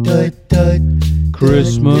shite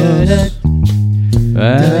Christmas,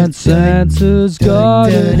 and Santa's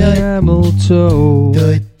got an camel toe.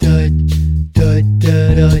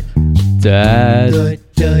 sad.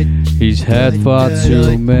 He's had far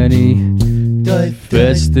too many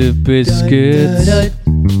festive biscuits,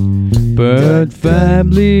 burnt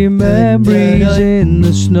family memories in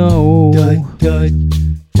the snow.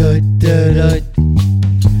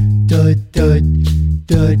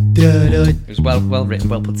 It was well written,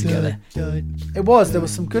 well put together. It was. There were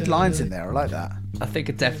some good lines in there. I like that. I think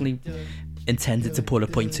it definitely intended to put a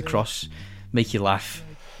point across, make you laugh,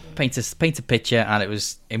 paint a picture, and it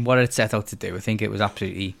was in what it set out to do. I think it was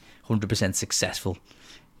absolutely 100% successful.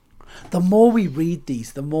 The more we read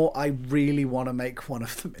these, the more I really want to make one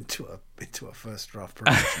of them into a first draft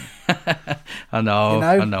production. I know, You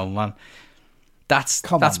know? I know, man. That's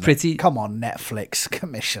pretty. Come on, Netflix,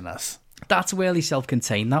 commission us. That's really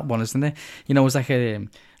self-contained, that one, isn't it? You know, it was like a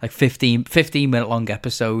 15 minute long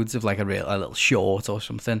episodes of like a little short or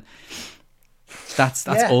something. That's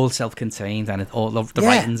all self-contained, and the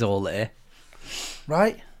writing's all there.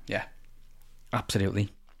 Right? Yeah,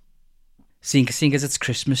 absolutely. Seeing as it's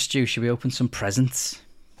Christmas, Stu, should we open some presents?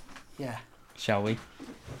 Yeah. Shall we?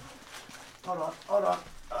 Hold on.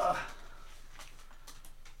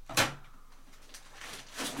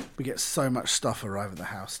 We get so much stuff arrive at the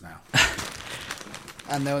house now.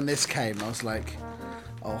 And then when this came, I was like,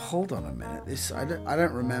 oh, hold on a minute. I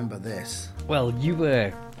don't remember this. Well, you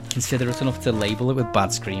were considerate enough to label it with bad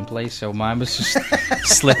screenplay, so mine was just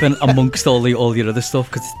slipping amongst all your other stuff,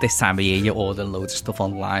 because this time of year you order loads of stuff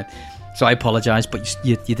online. So I apologise, but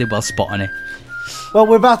you did well spotting it. Well,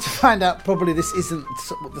 we're about to find out. Probably this isn't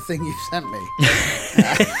the thing you've sent me.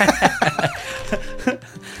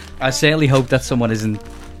 I certainly hope that someone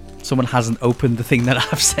hasn't opened the thing that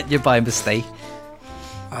I've sent you by mistake.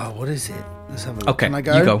 Oh, what is it? Let's have a look. Okay, Can I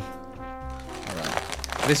go? you go. All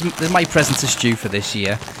right. This is my present to Stu for this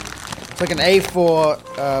year. It's like an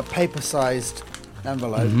A4 paper-sized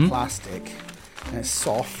envelope, plastic, and it's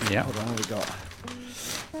soft. Yeah. Hold on, what have we got?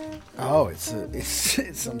 Oh, it's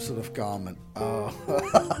some sort of garment. Oh,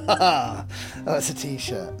 oh, it's a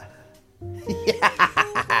t-shirt.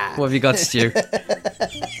 What have you got, Stu?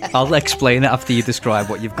 I'll explain it after you describe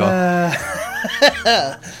what you've got.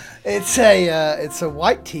 It's a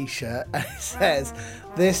white t-shirt, and it says,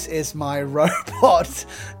 "This is my robot,"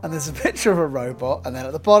 and there's a picture of a robot, and then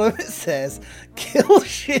at the bottom it says, "Kill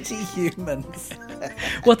shitty humans."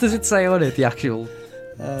 What does it say on it? The actual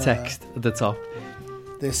text at the top.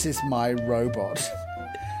 This is my robot.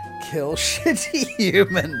 Kill shitty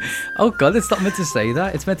humans. Oh god, it's not meant to say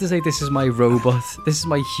that. It's meant to say, "This is my robot. This is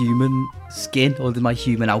my human skin, or my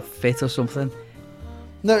human outfit," or something.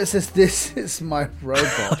 No, it says, "This is my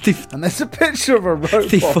robot," and there's a picture of a robot.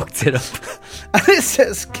 They fucked it up. And it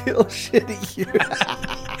says, "Kill shitty humans."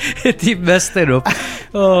 They messed it up.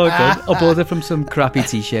 Oh god, I bought it from some crappy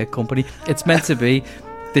t-shirt company. It's meant to be,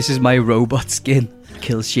 "This is my robot skin.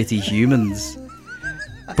 Kill shitty humans."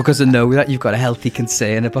 Because I know that you've got a healthy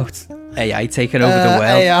concern about AI taking over the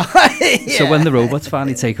world. AI, yeah. So when the robots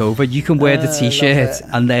finally take over, you can wear the t-shirt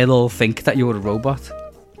and they'll all think that you're a robot.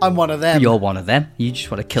 I'm one of them. You're one of them. You just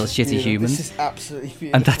want to kill shitty humans. This is absolutely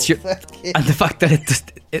beautiful. And that's and the fact that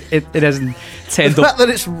it hasn't turned the up. fact that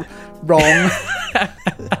it's wrong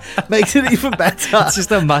makes it even better. It's just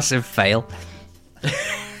a massive fail.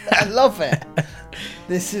 I love it.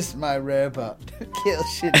 This is my robot. Kill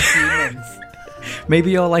shitty humans. Maybe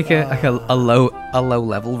you're like a low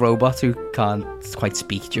level robot who can't quite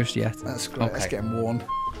speak just yet. That's great. Okay. Let's get him worn.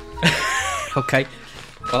 Okay.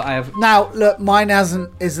 Well, I have. Now, look, mine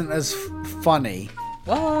isn't as funny.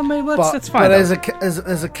 Well, I mean, that's fine. But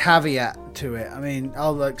there's a caveat to it. I mean,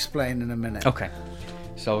 I'll explain in a minute. Okay.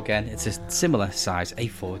 So again, it's a similar size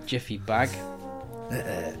A4 Jiffy bag.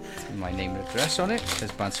 My name and address on it.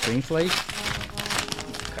 There's bad screenplay.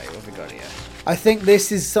 Okay, what have we got here? I think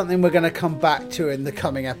this is something we're going to come back to in the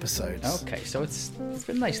coming episodes. Okay, so it's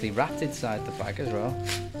been nicely wrapped inside the bag as well.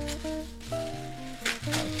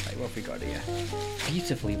 Okay, what have we got here?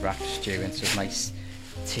 Beautifully wrapped, Stu, in some nice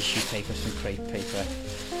tissue paper, some crepe paper.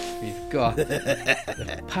 We've got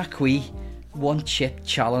the Pakui One Chip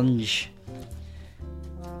Challenge.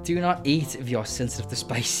 Do not eat if you're sensitive to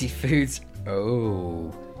spicy foods.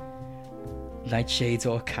 Oh. Nightshades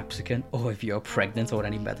or capsicum, or if you're pregnant or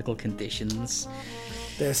any medical conditions.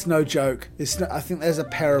 There's no joke. I think there's a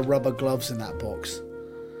pair of rubber gloves in that box.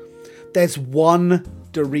 There's one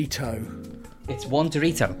Dorito. It's one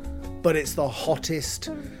Dorito? But it's the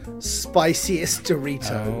hottest, spiciest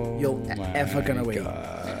Dorito you're ever going to eat.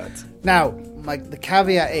 Now, the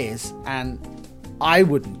caveat is, and I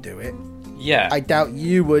wouldn't do it. Yeah. I doubt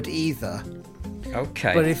you would either.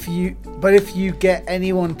 Okay. But if you get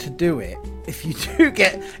anyone to do it, if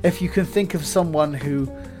you can think of someone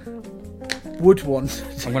who would want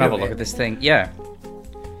to I'm gonna have a look at this thing. Yeah.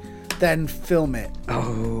 then film it.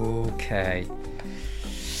 Okay.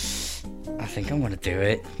 I think I'm gonna do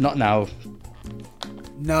it. Not now,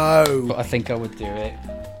 No. but I think I would do it.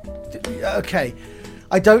 Okay.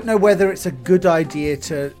 I don't know whether it's a good idea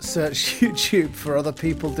to search YouTube for other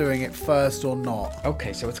people doing it first or not.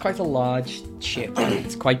 Okay, so it's quite a large chip.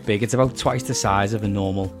 It's quite big. It's about twice the size of a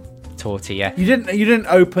normal tortilla. You didn't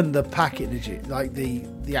open the packet, did you? Like the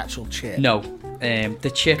actual chip. No,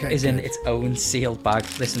 the chip Okay, is in good. its own sealed bag.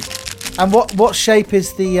 Listen, And what shape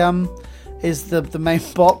is the main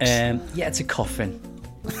box? yeah, it's a coffin.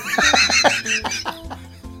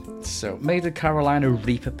 So, made of Carolina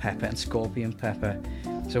Reaper pepper and scorpion pepper.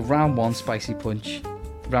 So, round 1, spicy punch.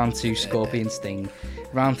 Round 2, scorpion sting.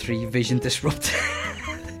 Round 3, vision disruptor.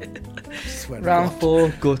 Swear to Round God. 4,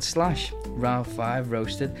 gut slash. Round 5,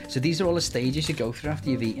 roasted. So, these are all the stages you go through after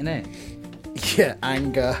you've eaten it. Yeah,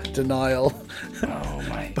 anger, denial. Oh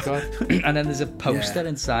my god. And then there's a poster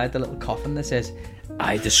inside the little coffin that says,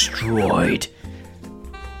 I destroyed.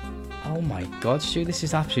 Oh my god, Stu, this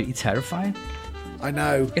is absolutely terrifying. I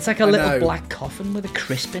know. It's like a little black coffin with a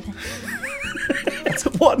crisp in it. That's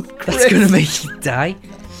one. That's going to make you die.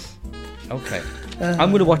 Okay. I'm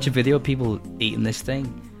going to watch a video of people eating this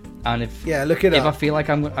thing. And if look it if up. I feel like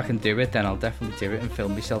I can do it, then I'll definitely do it and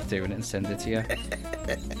film myself doing it and send it to you.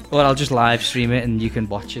 Or I'll just live stream it and you can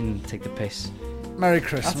watch it and take the piss. Merry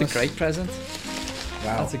Christmas. That's a great present.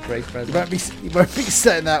 Wow. That's a great present. You won't be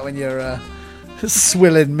saying that when you're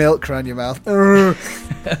swilling milk around your mouth.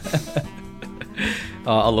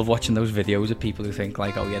 I love watching those videos of people who think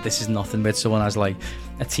like, oh yeah, this is nothing, but someone has like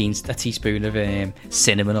a teaspoon of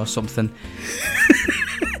cinnamon or something.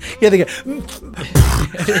 Yeah, they go.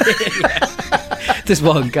 There's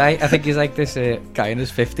one guy, I think he's like this guy in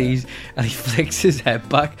his 50s, and he flicks his head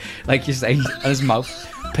back, like you're saying, and his mouth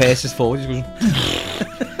pierces forward, he goes,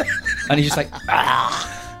 and he's just like,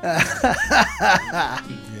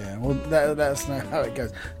 Yeah, well, that's not how it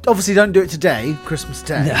goes. Obviously, don't do it today, Christmas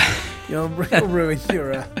Day. No. You'll ruin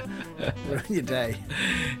your day.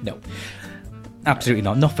 no. Absolutely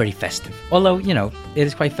not. Not very festive. Although, you know, it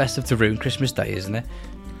is quite festive to ruin Christmas Day, isn't it?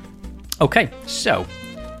 Okay, so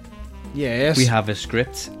Yes. we have a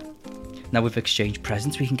script. Now we've exchanged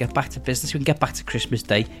presents. We can get back to business. We can get back to Christmas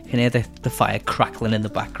Day. You can hear the fire crackling in the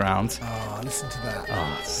background. Oh, listen to that.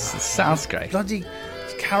 Oh, it sounds great. Bloody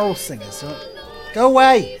carol singers. Go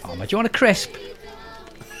away. Oh, man, do you want a crisp?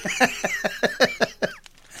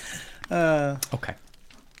 Okay.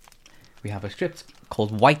 We have a script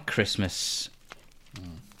called White Christmas.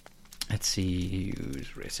 Let's see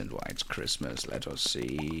who's written White Christmas. Let us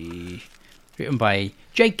see. Written by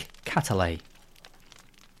Jake Catalay.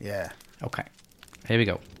 Yeah. Okay. Here we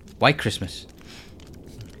go. White Christmas.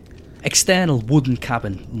 External wooden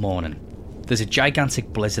cabin morning. There's a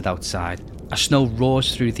gigantic blizzard outside. As snow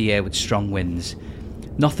roars through the air with strong winds.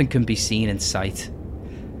 Nothing can be seen in sight.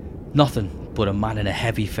 Nothing but a man in a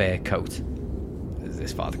heavy fur coat.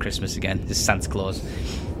 This Father Christmas again. This is Santa Claus.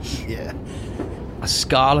 Yeah. A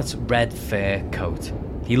scarlet red fur coat.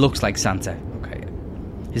 He looks like Santa. Okay.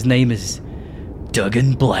 His name is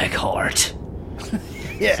Duggan Blackheart.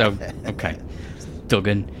 Yeah. So, okay.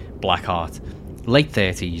 Duggan Blackheart. Late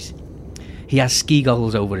 30s. He has ski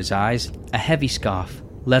goggles over his eyes, a heavy scarf,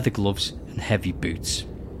 leather gloves, and heavy boots.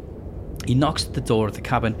 He knocks at the door of the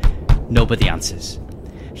cabin. Nobody answers.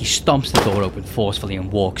 He stomps the door open forcefully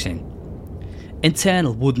and walks in.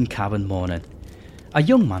 Internal wooden cabin morning. A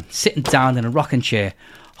young man sitting down in a rocking chair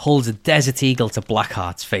holds a desert eagle to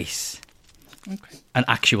Blackheart's face. Okay. An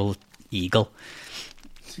actual eagle.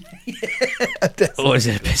 Or is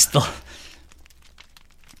it a pistol?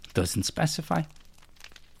 Doesn't specify.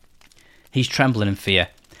 He's trembling in fear.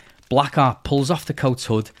 Blackheart pulls off the coat's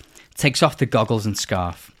hood, takes off the goggles and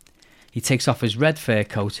scarf. He takes off his red fur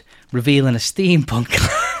coat, revealing a steampunk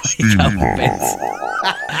outfit.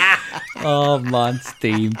 Oh man,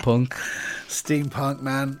 steampunk. Steampunk,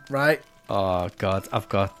 man. Right. Oh god, I've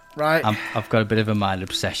got Right. I've got a bit of a mind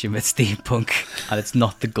obsession with steampunk, and it's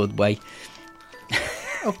not the good way.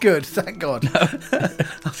 Oh, good. Thank God. I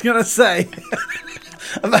was going to say,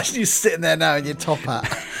 imagine you sitting there now in your top hat.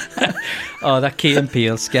 Oh, that Key and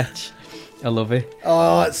Peele sketch. I love it.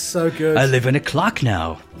 Oh, it's so good. I live in a clock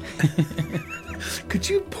now. Could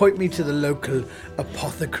you point me to the local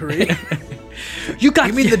apothecary? You got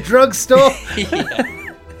You mean the drugstore?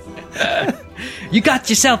 You got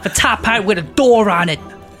yourself a top hat with a door on it.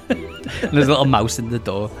 And there's a little mouse in the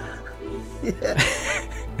door.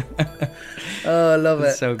 Oh, I love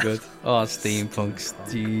It's it. so good. Oh, steampunks.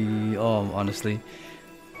 Oh, honestly,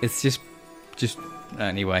 it's just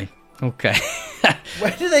anyway. Okay.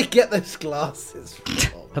 Where do they get those glasses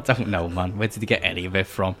from? I don't know, man. Where did he get any of it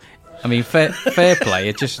from? I mean, fair play.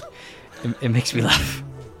 It makes me laugh.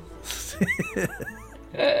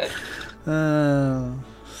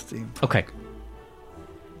 Steam. Okay.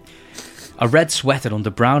 A red sweater under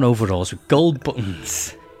brown overalls with gold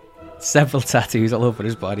buttons. Several tattoos all over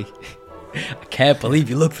his body. I can't believe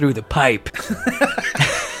you looked through the pipe.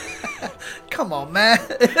 Come on, man.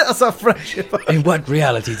 That's our friendship. In what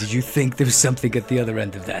reality did you think there was something at the other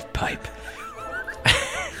end of that pipe?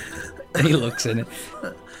 And he looks in it.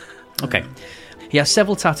 Okay. He has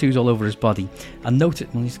several tattoos all over his body. And note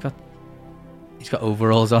it. Well, he's got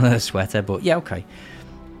overalls on and a sweater, but yeah, okay.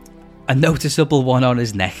 A noticeable one on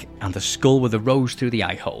his neck and a skull with a rose through the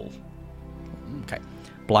eye hole. Okay.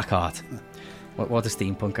 Black art. What a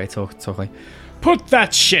steampunk guy talk like. Put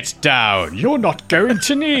that shit down. You're not going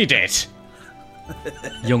to need it.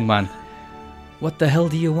 Young man. What the hell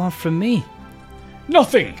do you want from me?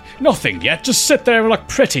 Nothing yet. Just sit there and look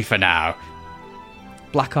pretty for now.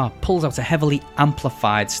 Blackheart pulls out a heavily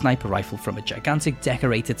amplified sniper rifle from a gigantic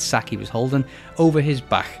decorated sack he was holding over his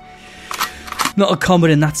back. Not a comma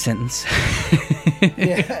in that sentence.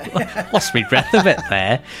 Lost me breath a bit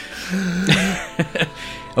there.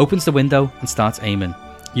 Opens the window and starts aiming.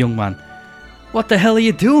 Young man. What the hell are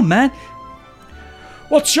you doing, man?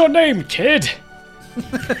 What's your name, kid?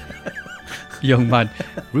 Young man.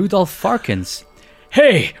 Rudolph Farkins.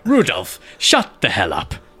 Hey, Rudolph, shut the hell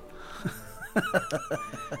up.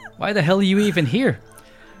 Why the hell are you even here?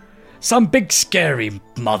 Some big scary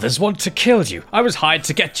mothers want to kill you. I was hired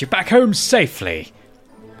to get you back home safely.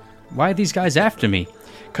 Why are these guys after me?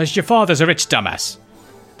 'Cause your father's a rich dumbass.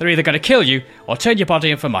 They're either going to kill you or turn your body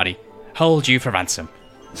in for money, hold you for ransom.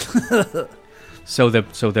 So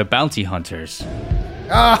they're bounty hunters.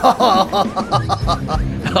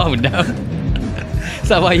 Oh no. Is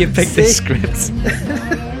that why you picked this script?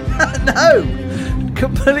 No!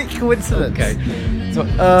 Complete coincidence. Okay. Do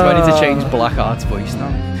I need to change Blackheart's voice now?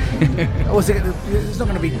 It's not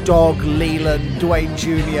going to be Dog, Leland, Dwayne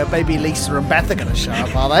Jr., Baby Lisa and Beth are going to show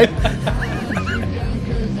up, are they?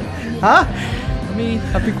 Huh? I mean,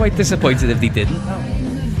 I'd be quite disappointed if they didn't.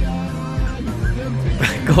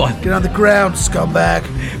 Go on. Get on the ground, scumbag.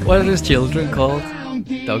 What are his children called?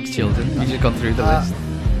 Dog's children. You just gone through the list.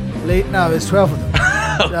 No, there's 12 of them.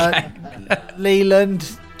 Okay.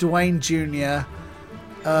 Leland, Dwayne Jr.,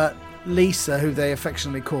 Lisa, who they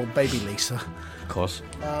affectionately call Baby Lisa. Of course.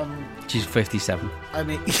 She's 57. I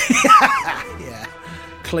mean, yeah.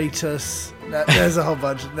 Cletus. There's a whole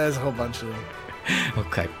bunch of them.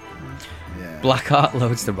 Okay. Yeah. Blackheart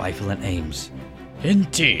loads the rifle and aims.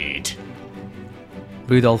 Indeed.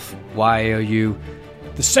 Rudolph, why are you...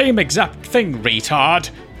 The same exact thing, retard.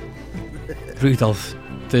 Rudolph,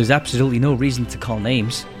 there's absolutely no reason to call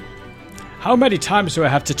names. How many times do I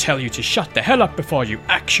have to tell you to shut the hell up before you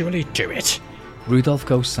actually do it? Rudolph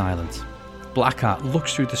goes silent. Blackheart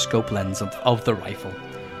looks through the scope lens of the rifle.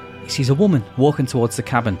 He sees a woman walking towards the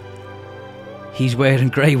cabin. He's wearing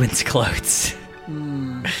grey winter clothes.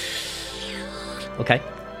 Okay.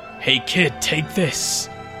 Hey kid, take this.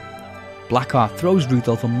 Blackheart throws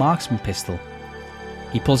Rudolph a marksman pistol.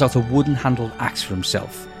 He pulls out a wooden-handled axe for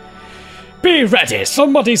himself. Be ready,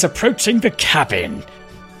 somebody's approaching the cabin.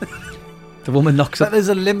 The woman knocks up... But there's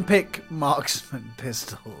Olympic marksman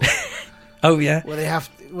pistol. Oh yeah. Where they have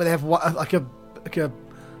like a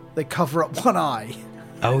they cover up one eye.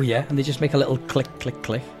 Oh yeah, and they just make a little click, click,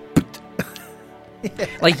 click. Yeah.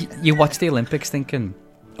 Like you watch the Olympics thinking,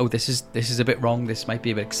 oh, this is a bit wrong. This might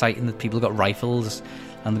be a bit exciting that people have got rifles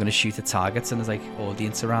and they're going to shoot at targets and there's like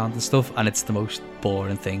audience around and stuff, and it's the most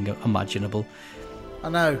boring thing imaginable. I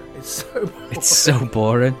know, it's so boring. It's so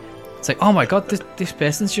boring. It's like, oh my god, this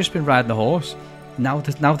person's just been riding a horse. Now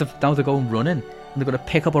they're going running and they're going to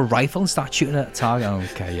pick up a rifle and start shooting at a target. Oh,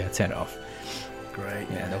 okay, yeah, turn it off. Great.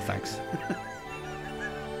 Yeah, no thanks.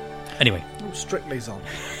 Anyway. Strictly's on.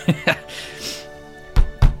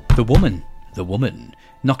 The woman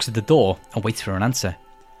knocks at the door and waits for an answer.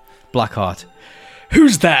 Blackheart.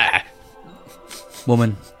 Who's there?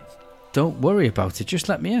 Woman. Don't worry about it, just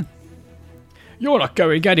let me in. You're not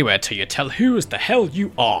going anywhere till you tell who the hell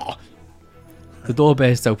you are. The door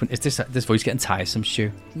bursts open. Is this voice getting tiresome,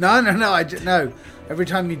 Stu? No. No. Every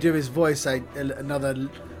time you do his voice, another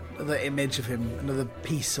image of him, another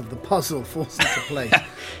piece of the puzzle falls into place.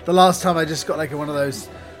 The last time I just got like one of those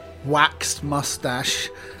waxed mustache,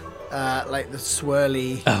 like the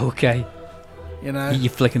swirly. Oh, okay. You know,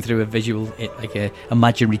 you're flicking through a visual, like a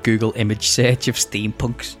imaginary Google image search of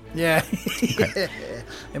steampunks. Yeah. Okay.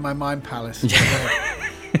 In my mind palace.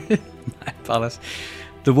 Mind palace.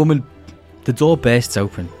 The door bursts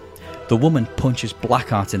open. The woman punches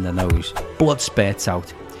Blackheart in the nose. Blood spurts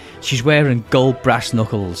out. She's wearing gold brass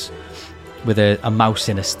knuckles with a mouse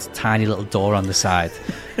in a tiny little door on the side.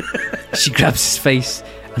 She grabs his face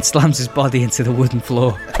and slams his body into the wooden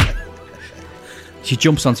floor. She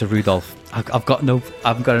jumps onto Rudolph. I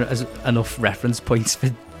haven't got enough reference points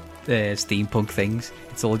for steampunk things.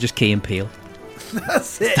 It's all just Key and Peele.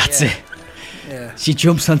 That's it. That's it. Yeah. She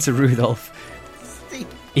jumps onto Rudolph.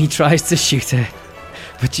 He tries to shoot her,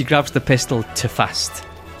 but she grabs the pistol too fast.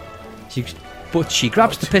 She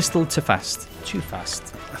grabs the pistol too fast,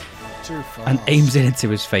 and aims it into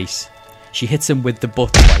his face. She hits him with the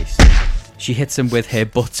butt twice. She hits him with her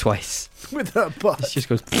butt twice. With her butt. She just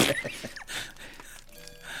goes.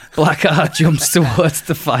 Blackheart jumps towards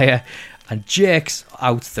the fire and jerks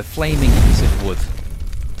out the flaming piece of wood.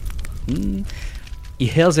 He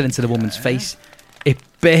hurls it into the woman's face. It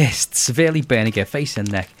bursts, severely burning her face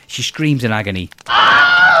and neck. She screams in agony.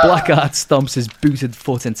 Blackheart stomps his booted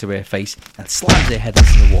foot into her face and slams her head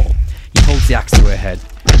into the wall. He holds the axe to her head.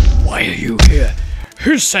 Why are you here?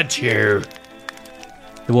 Who sent you?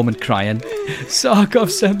 The woman crying. Sarkov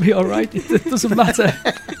sent me, alright? It doesn't matter.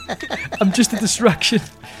 I'm just a distraction.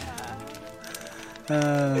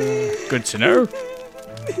 Good to know.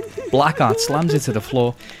 Blackheart slams it to the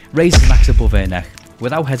floor, raises an axe above her neck.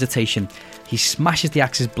 Without hesitation, he smashes the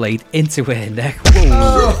axe's blade into her neck.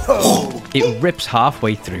 Whoa. It rips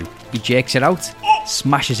halfway through. He jerks it out,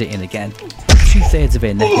 smashes it in again. 2/3 of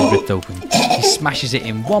her neck is ripped open. He smashes it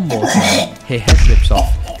in one more time. Her head rips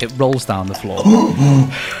off. It rolls down the floor.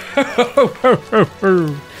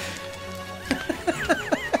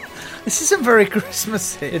 This isn't very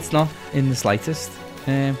Christmassy. It's not in the slightest.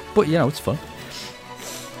 But, you know, it's fun.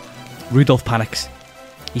 Rudolph panics.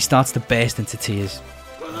 He starts to burst into tears.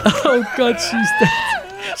 Oh, God, she's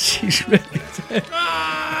dead. She's really dead.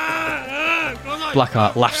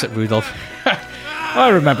 Blackheart laughs at Rudolph. I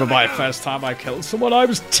remember my first time I killed someone. I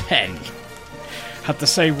was 10. Had the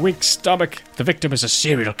same weak stomach. The victim is a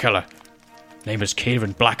serial killer. Name is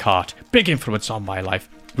Kieran Blackheart. Big influence on my life.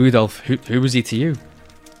 Rudolph, who was he to you?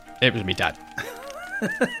 It was me dad.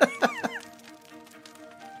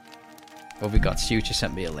 What we got? Stu just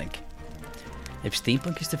sent me a link. If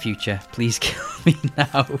steampunk is the future, please kill me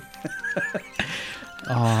now.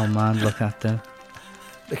 Oh man, look at them.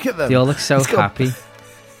 Look at them. They all look so happy.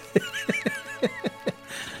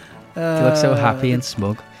 They look so happy and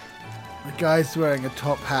smug. The guy's wearing a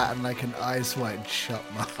top hat and like an eyes wide shut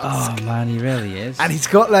mask. Oh man, he really is. And he's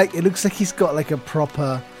got like, it looks like he's got like a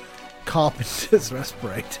proper carpenter's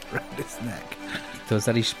respirator around his neck. Does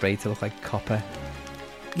that he spray to look like copper?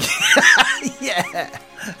 Yeah.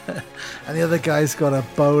 And the other guy's got a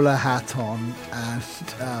bowler hat on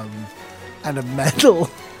and a medal,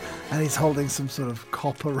 and he's holding some sort of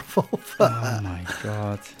copper revolver. Oh my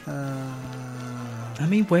god. I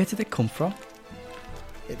mean, where did it come from?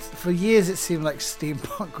 For years it seemed like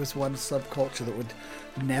steampunk was one subculture that would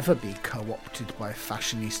never be co-opted by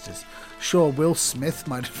fashionistas. Sure, Will Smith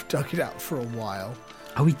might have dug it out for a while.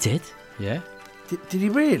 Oh, he did? Yeah. Did he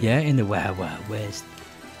really? Yeah, in the where's...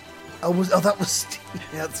 that was Steve.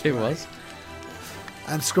 Yeah, that's it right. was.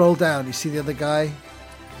 And scroll down, you see the other guy?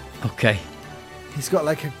 Okay. He's got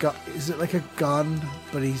like a gun. Is it like a gun?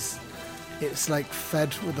 But it's like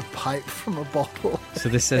fed with a pipe from a bottle. So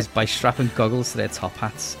this says, by strapping goggles to their top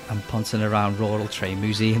hats and pouncing around rural train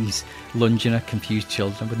museums, lunging at confused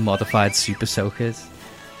children with modified super soakers.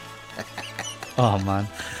 Oh man.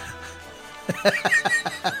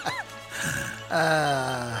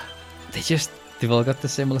 They've all got the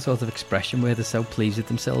similar sort of expression where they're so pleased with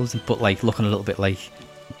themselves, but like looking a little bit like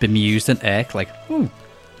bemused and irk, like, oh.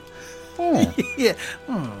 Yeah.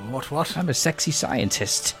 What? I'm a sexy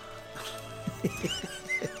scientist.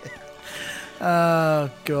 Oh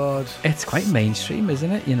god. It's quite mainstream,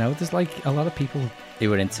 isn't it? You know, there's like a lot of people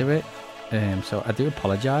who are into it. So I do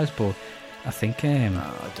apologise, but I think no,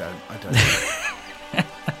 I don't. I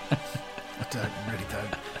really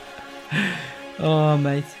don't. Oh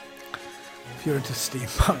mate. If you're into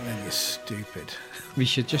steampunk, then you're stupid. We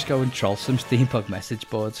should just go and troll some steampunk message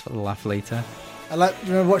boards for the laugh later. Do you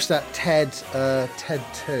remember watch that TED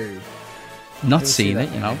 2? Not seen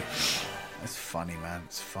it, you know. It's funny, man.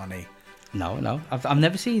 It's funny. No. I've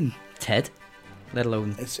never seen TED, let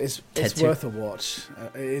alone it's TED 2. worth a watch.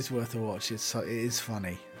 It is worth a watch. It is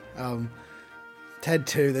funny. TED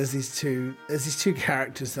 2. There's these two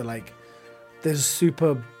characters that like. There's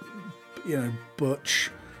super,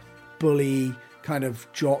 butch, bully kind of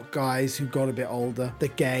jock guys who got a bit older. They're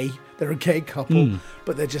gay. They're a gay couple,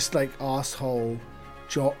 but they're just like arsehole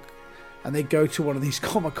jock and they go to one of these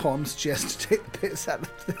Comic-Cons just to take the piss out of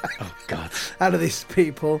out of these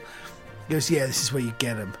people. He goes, yeah, this is where you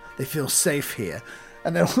get them. They feel safe here.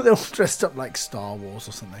 And they're all dressed up like Star Wars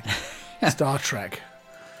or something. Star Trek.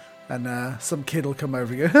 And some kid will come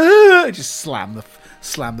over and go, just slam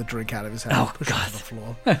the drink out of his hand, push it on the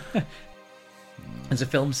floor. There's a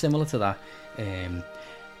film similar to that.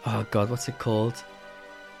 Oh God, what's it called?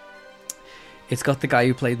 It's got the guy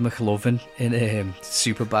who played McLovin in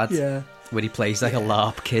Superbad. Yeah. Where he plays like a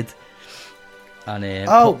LARP kid. And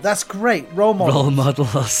that's great. Role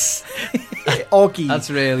models. Oggy. That's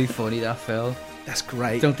really funny, that film. That's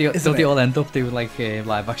great. Don't they all end up doing like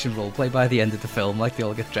live action role play by the end of the film? Like they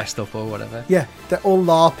all get dressed up or whatever. Yeah, they're all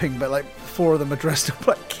LARPing, but like 4 of them are dressed up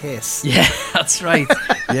like Kiss. Yeah, that's right.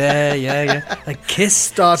 Yeah. Like Kiss.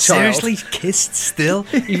 Star Child. Seriously, Kiss still.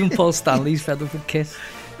 Even Paul Stanley's fed up with Kiss.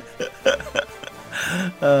 It's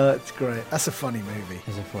great. That's a funny movie.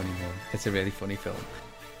 It's a funny movie. It's a really funny film.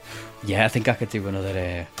 Yeah, I think I could do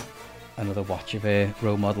another watch of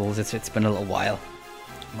Role Models. It's been a little while.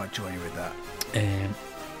 Might join you with that.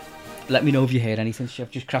 Let me know if you hear anything. Chef,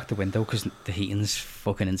 just crack the window because the heating's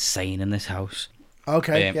fucking insane in this house.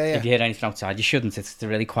 Okay, yeah. If you hear anything outside, you shouldn't. It's a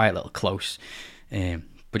really quiet little close.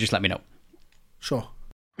 But just let me know. Sure.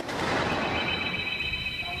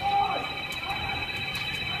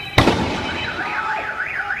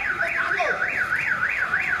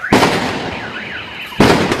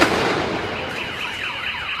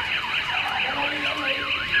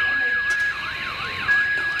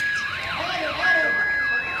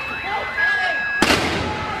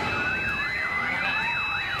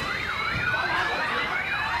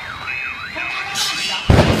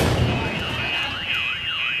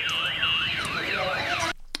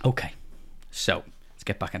 Okay, so let's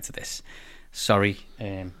get back into this. Sorry,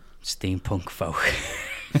 steampunk folk.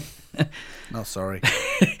 Not sorry.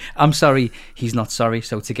 I'm sorry, he's not sorry,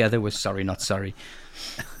 so together we're sorry, not sorry.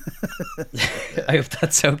 I hope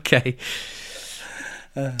that's okay.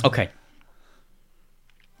 Okay.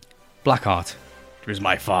 Blackheart. It was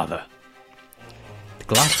my father. The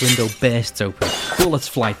glass window bursts open, bullets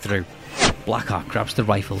fly through. Blackheart grabs the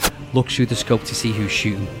rifle, looks through the scope to see who's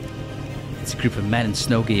shooting. It's a group of men in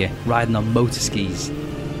snow gear riding on motor skis.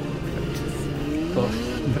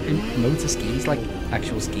 Motor skis, like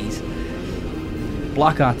actual skis.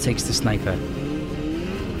 Blackheart takes the sniper.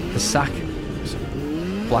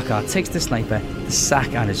 Blackheart takes the sniper, the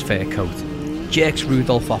sack and his fur coat. Jerks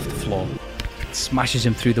Rudolph off the floor. Smashes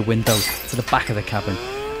him through the window to the back of the cabin.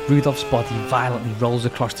 Rudolph's body violently rolls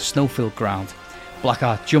across the snow-filled ground.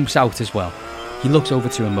 Blackheart jumps out as well. He looks over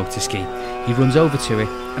to a motor ski. He runs over to it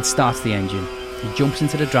and starts the engine. He jumps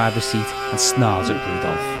into the driver's seat and snarls at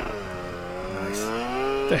Rudolph. Nice.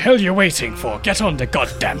 The hell you waiting for? Get on the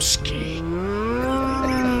goddamn ski.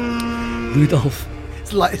 Rudolph.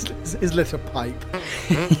 It's like his little pipe.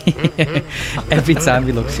 Every time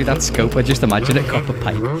he looks through that scope, I just imagine a copper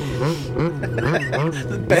pipe.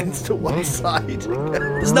 That bends to one side.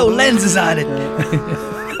 There's no lenses on it.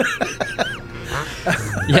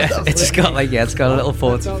 Yeah, it's got a little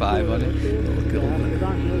 45 on it.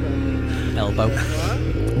 Elbow.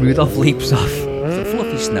 Rudolph leaps off the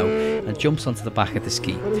fluffy snow and jumps onto the back of the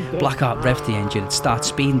ski. Blackheart revs the engine and starts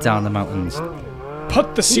speeding down the mountains.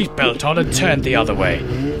 Put the seatbelt on and turn the other way.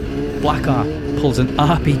 Blackheart pulls an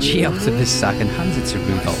RPG out of his sack and hands it to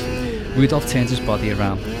Rudolph. Rudolph turns his body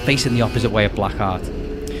around, facing the opposite way of Blackheart.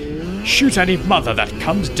 Shoot any mother that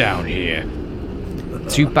comes down here.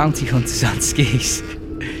 2 bounty hunters on skis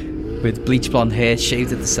with bleach blonde hair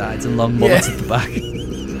shaved at the sides and long mullets at the back.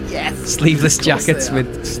 Yes. Sleeveless jackets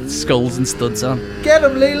with skulls and studs on. Get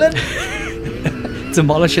him, Leland.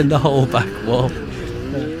 Demolishing the whole back wall.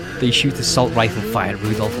 They shoot assault rifle fire at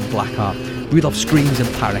Rudolph and Blackheart. Rudolph screams in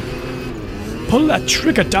panic. Pull that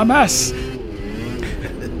trigger, dumbass!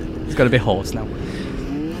 He's got a bit hoarse now.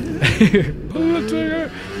 Pull the trigger!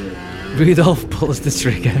 Rudolph pulls the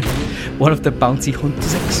trigger. One of the bounty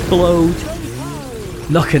hunters explode,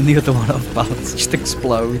 knocking the other one off balance. Just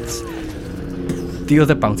explodes. The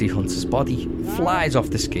other bounty hunter's body flies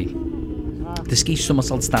off the ski. The ski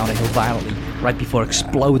somersaults down a hill violently, right before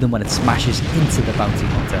exploding when it smashes into the bounty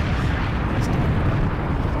hunter.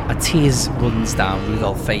 A tear runs down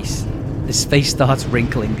Rudolph's face. His face starts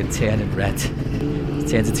wrinkling and turning red. He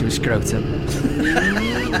turns into a scrotum.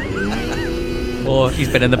 Or he's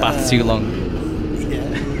been in the bath too long.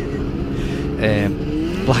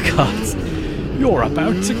 Blackheart. You're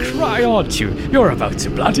about to cry, aren't you? You're about to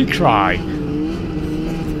bloody cry.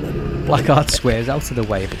 Blackheart swears out of the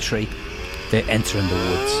way of a tree. They're entering the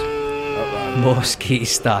woods. More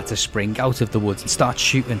skis start to spring out of the woods and start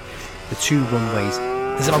shooting. The 2 runways,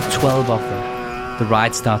 the There's about 12 of them. The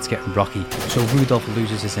ride starts getting rocky, so Rudolph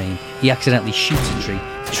loses his aim. He accidentally shoots a tree.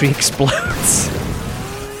 The tree explodes.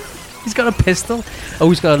 He's got a pistol. Oh,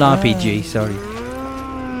 he's got an RPG, sorry.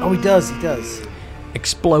 Oh, he does.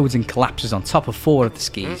 Explodes and collapses on top of 4 of the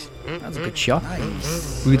skis. That's a good shot.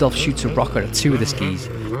 Nice. Rudolph shoots a rocket at 2 of the skis.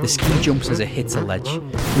 The ski jumps as it hits a ledge.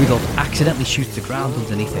 Rudolph accidentally shoots the ground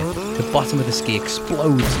underneath it. The bottom of the ski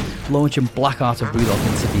explodes, launching Blackheart and Rudolph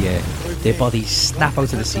into the air. Their bodies snap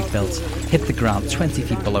out of the seatbelts, hit the ground 20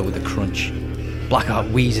 feet below with a crunch.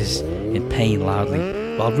 Blackheart wheezes in pain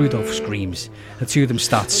loudly, while Rudolph screams. The 2 of them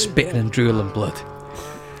start spitting and drooling blood.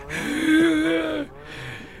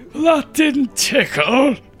 That didn't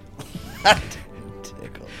tickle.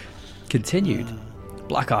 Continued.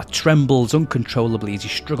 Blackheart trembles uncontrollably as he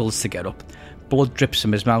struggles to get up. Blood drips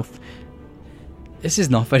from his mouth. This is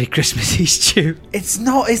not very Christmassy, Stu. It's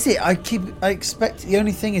not, is it? I expect the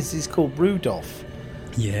only thing is he's called Rudolph.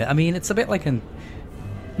 Yeah, I mean, it's a bit like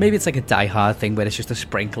maybe it's like a Die Hard thing where it's just a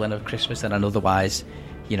sprinkling of Christmas and an otherwise,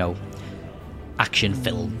 action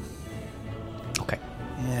film. Okay.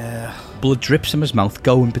 Yeah. Blood drips from his mouth,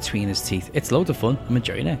 going between his teeth. It's loads of fun. I'm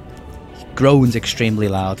enjoying it. He groans extremely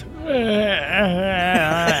loud.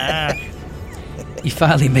 He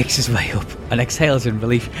finally makes his way up and exhales in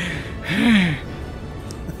relief.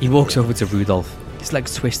 He walks over to Rudolph. His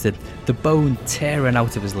leg's twisted, the bone tearing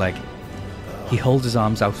out of his leg. He holds his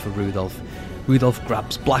arms out for Rudolph. Rudolph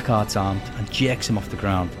grabs Blackheart's arm and jerks him off the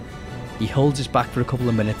ground. He holds his back for a couple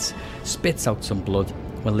of minutes, spits out some blood,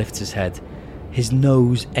 and lifts his head. His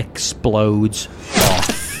nose explodes off.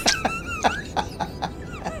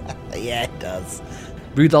 Yeah, it does.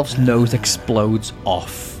 Rudolph's nose explodes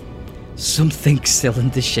off. Something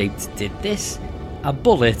cylinder-shaped did this. A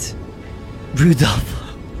bullet. Rudolph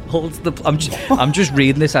holds the... I'm just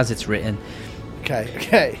reading this as it's written.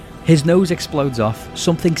 Okay. His nose explodes off.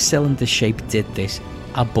 Something cylinder-shaped did this.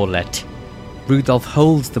 A bullet. Rudolph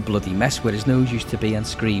holds the bloody mess where his nose used to be and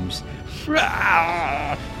screams.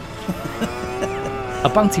 A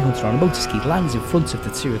bounty hunter on a motor ski lands in front of the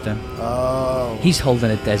 2 of them. Oh. He's holding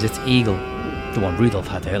a desert eagle, the one Rudolph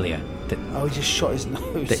had earlier. He just shot his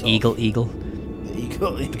nose. The eagle. The eagle.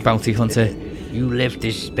 The bounty hunter. You left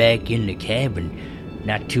this back in the cabin.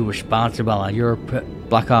 Not too responsible on your...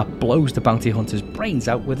 Blackheart blows the bounty hunter's brains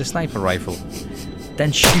out with a sniper rifle.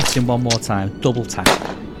 Then shoots him one more time. Double tap.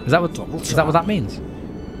 Is that what that means?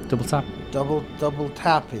 Double tap? Double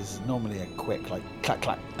tap is normally a quick, like, clack,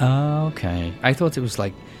 clack. Oh, okay. I thought it was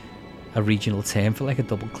like a regional term for like a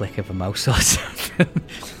double click of a mouse or something.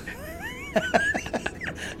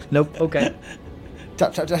 Nope, okay.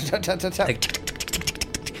 Tap, tap, tap, tap, tap, tap, tap.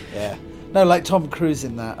 Yeah. No, like Tom Cruise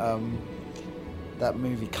in that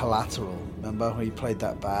movie Collateral. Remember when he played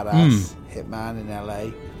that badass hitman in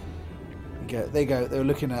LA? They were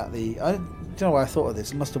looking at the... I don't know why I thought of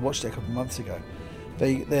this. I must have watched it a couple of months ago.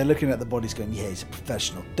 They're looking at the bodies going, yeah, he's a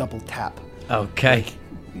professional. Double tap. Okay.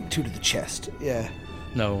 Like, 2 to the chest. Yeah.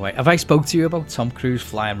 No way. Have I spoke to you about Tom Cruise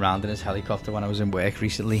flying around in his helicopter when I was in work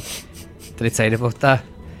recently? Did I tell you about that?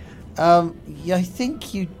 Yeah, I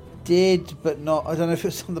think you did, but not... I don't know if it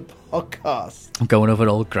was on the podcast. I'm going over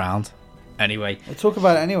old ground. Anyway. We'll talk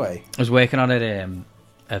about it anyway. I was working on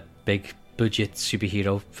a big budget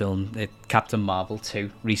superhero film, Captain Marvel 2,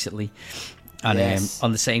 recently. And yes.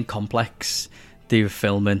 On the same complex, they were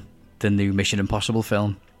filming the new Mission Impossible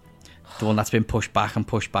film. The one that's been pushed back and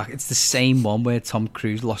pushed back. It's the same one where Tom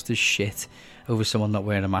Cruise lost his shit over someone not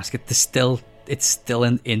wearing a mask. It's still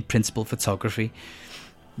in principal photography.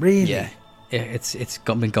 Really? Yeah. It's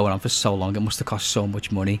been going on for so long. It must have cost so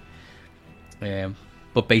much money.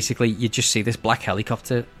 But basically, you just see this black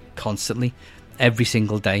helicopter constantly, every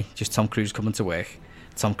single day. Just Tom Cruise coming to work,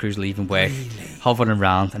 Tom Cruise leaving work, hovering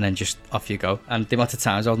around, and then just off you go. And the amount of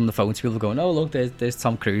times I was on the phone to people going, "Oh look, there's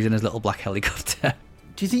Tom Cruise in his little black helicopter."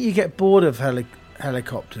 Do you think you get bored of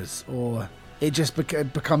helicopters, or it just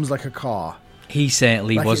becomes like a car? He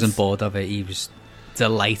certainly wasn't bored of it. He was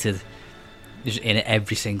delighted. He was in it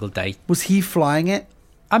every single day. Was he flying it?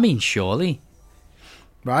 I mean, surely.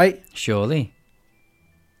 Right? Surely.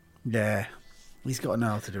 Yeah. He's got to know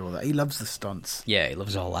how to do all that. He loves the stunts. Yeah, he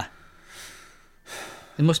loves all that.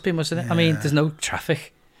 It must be, mustn't it? Yeah. I mean, there's no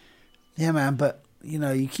traffic. Yeah, man, but,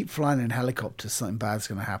 you keep flying in helicopters, something bad's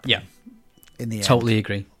going to happen. Yeah. In the end. Totally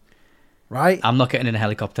agree. Right? I'm not getting in a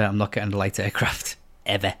helicopter. I'm not getting a light aircraft.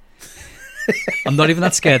 Ever. I'm not even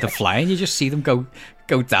that scared of flying. You just see them go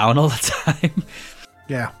down all the time.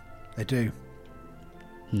 Yeah, they do.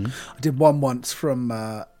 I did one once from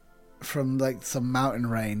like some mountain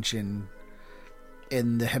range in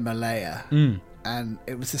the Himalaya, and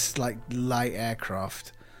it was this like light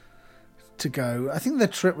aircraft to go. I think the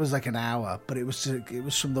trip was like an hour, but it was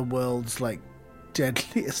from the world's like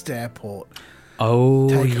deadliest airport. Oh,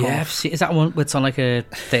 Take yeah. off. Is that one where it's on like a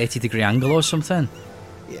 30-degree angle or something?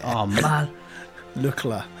 Yeah. Oh, man.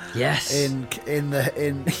 Lukla. Yes. In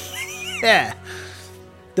yeah.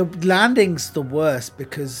 The landing's the worst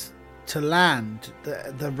because to land,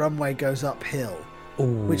 the runway goes uphill,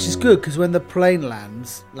 which is good because when the plane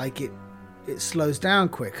lands, like it slows down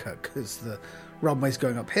quicker because the runway's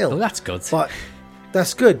going uphill. Oh, that's good. But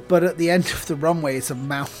that's good. But at the end of the runway, it's a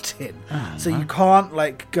mountain, so you can't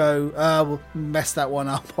like go. We'll mess that one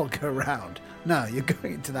up. I'll go around. No, you're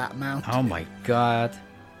going into that mountain. Oh my god!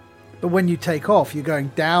 But when you take off, you're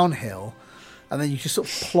going downhill, and then you just sort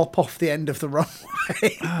of plop off the end of the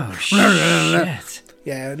runway. Oh shit!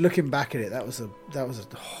 Yeah, looking back at it, that was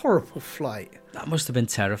a horrible flight. That must have been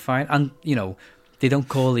terrifying. And you know, they don't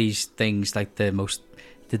call these things like the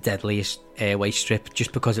deadliest airway strip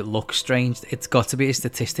just because it looks strange. It's got to be a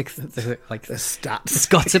statistic, like the stats. It's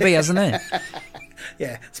got to be, hasn't it?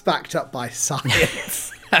 Yeah, it's backed up by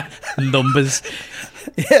science. Numbers.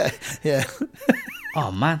 Yeah.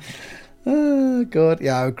 Oh man. Oh god.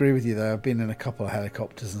 Yeah, I agree with you though. I've been in a couple of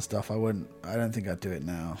helicopters and stuff. I don't think I'd do it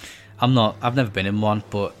now. I've never been in one,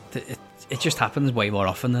 but it just happens way more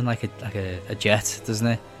often than like a jet, doesn't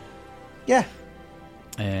it? Yeah.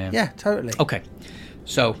 Yeah, totally. Okay,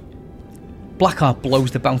 so Blackheart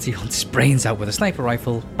blows the bounty hunter's brains out with a sniper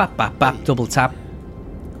rifle. Bap, bap, bap, double tap.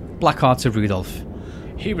 Blackheart to Rudolph.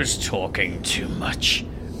 He was talking too much.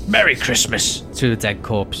 Merry Christmas. To the dead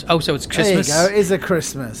corpse. Oh, so it's Christmas. There you go. It is a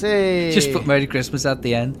Christmas. Hey. Just put Merry Christmas at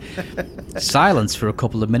the end. Silence for a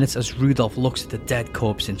couple of minutes as Rudolph looks at the dead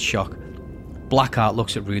corpse in shock. Blackheart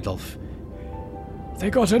looks at Rudolph. They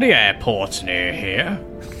got any airports near here?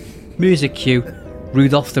 Music cue.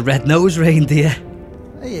 Rudolph the red-nosed reindeer.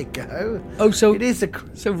 There you go. Oh, so it is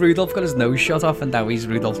so Rudolph got his nose shot off, and now he's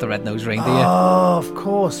Rudolph the red-nosed reindeer. Oh, of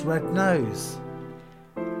course, red nose.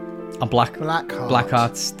 And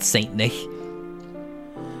Blackheart's Saint Nick.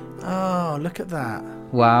 Oh, look at that.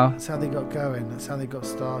 Wow. That's how they got going. That's how they got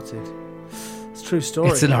started. It's a true story.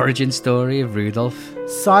 It's an origin story of Rudolph.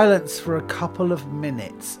 Silence for a couple of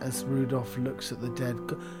minutes as Rudolph looks at the dead.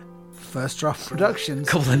 First Draft Productions.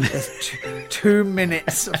 Couple of minutes. 2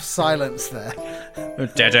 minutes of silence there.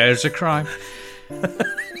 Dead air is a crime.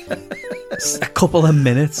 A couple of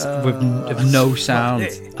minutes with no sound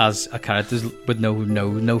as a character with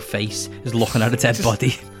no face is looking at a dead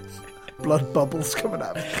body. Blood bubbles coming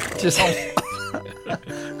out. Just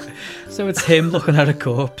so it's him looking at a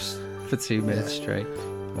corpse for 2 minutes straight.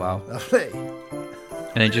 Wow. Lovely.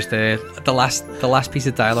 And then just the last piece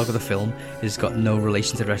of dialogue of the film has got no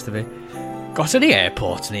relation to the rest of it. Got any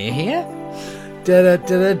airports near here? Da, da,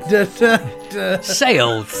 da, da, da, da. Say,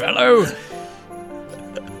 old fellow.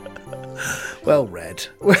 Well read.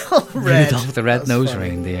 Rudolph the red-nosed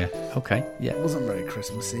reindeer. Okay, yeah. It wasn't very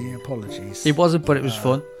Christmassy. Apologies. It wasn't, but it was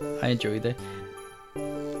fun. I enjoyed it.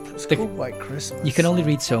 It's called White Christmas. You can only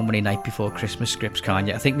read so many Night Before Christmas scripts, can't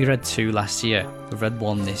you? I think we read 2 last year. We've read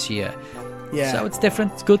 1 this year. Yeah. So it's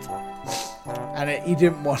different. It's good. And you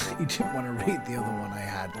didn't want to read the other one I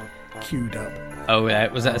had queued up. Oh,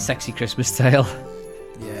 was that a sexy Christmas tale?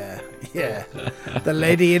 Yeah. The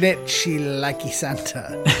lady in it, she likey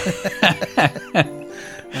Santa.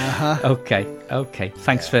 Okay.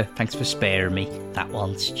 Thanks for sparing me that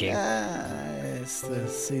one, Stu. It's the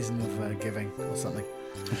season of giving or something.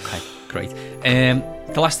 Okay, great.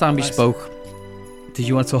 The last time we spoke, did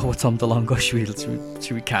you want to talk about Tom DeLonge, or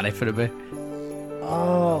should we can it for a bit?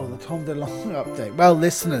 Oh, the Tom DeLonge update. Well,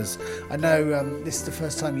 listeners, I know this is the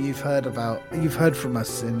first time you've heard from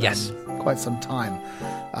us in quite some time.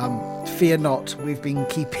 Fear not, we've been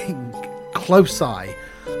keeping close eye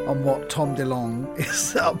on what Tom DeLonge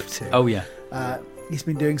is up to. Oh yeah. He's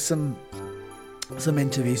been doing some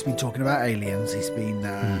interviews. He's been talking about aliens. He's been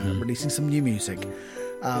releasing some new music.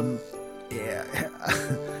 Yeah,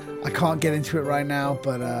 I can't get into it right now,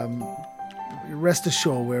 but rest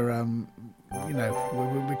assured we're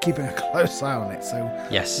keeping a close eye on it. So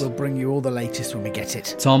yes, we'll bring you all the latest when we get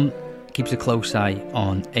it. Tom keeps a close eye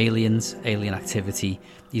on aliens, alien activity.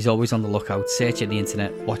 He's always on the lookout, searching the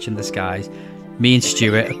internet, watching the skies. Me and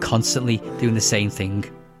Stuart are constantly doing the same thing,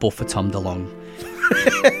 but for Tom DeLonge.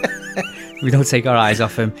 We don't take our eyes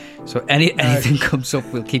off him. So anything comes up,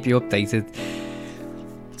 we'll keep you updated.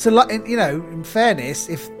 So, in fairness,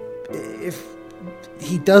 if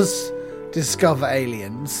he does discover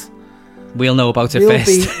aliens, we'll know about it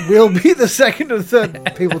first. We'll be the second or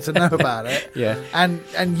third people to know about it. Yeah,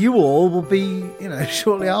 and you all will be,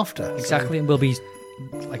 shortly after. Exactly, and we'll be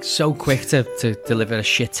like so quick to deliver a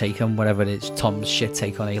shit take on whatever it is Tom's shit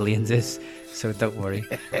take on Aliens is. So don't worry.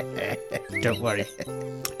 Don't worry.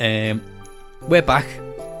 We're back.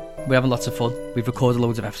 We're having lots of fun. We've recorded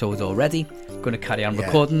loads of episodes already. Going to carry on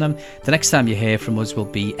recording them. The next time you hear from us will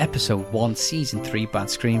be episode 1, season 3, Bad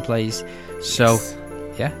Screenplays. So,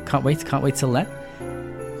 yeah, can't wait till then.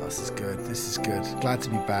 Oh, this is good. Glad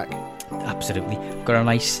to be back. Absolutely. Got a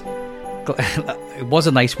nice... It was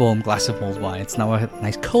a nice warm glass of mulled wine. It's now a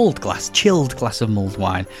nice chilled glass of mulled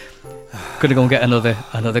wine. Gonna go and get another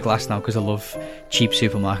glass now because I love cheap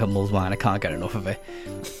supermarket mulled wine. I can't get enough of it.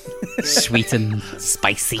 Sweet and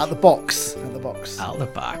spicy. Out the box. So I'm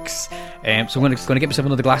gonna get myself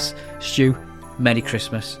another glass. Stu, Merry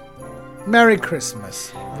Christmas. Merry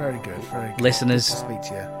Christmas. Very good. Listeners, good to speak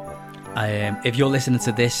to you. If you're listening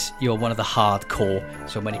to this, you're one of the hardcore.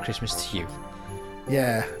 So Merry Christmas to you.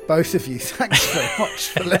 Yeah, both of you. Thanks very much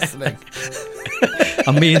for listening.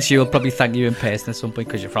 And me and Stu will probably thank you in person at some point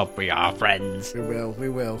because you're probably our friends. We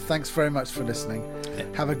will. Thanks very much for listening.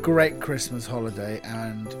 Have a great Christmas holiday,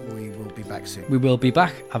 and we will be back soon. We will be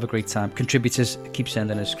back. Have a great time. Contributors, keep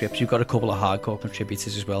sending us scripts. You've got a couple of hardcore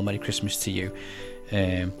contributors as well. Merry Christmas to you.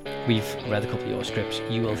 We've read a couple of your scripts.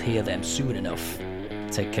 You will hear them soon enough.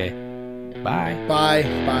 Take care. Bye. Bye.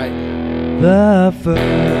 The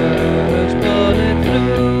first bullet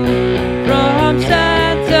flew from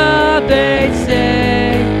Santa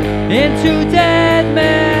Basic into dead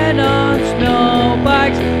men on snow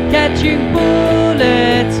bikes, catching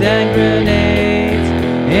bullets and grenades.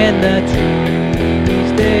 In the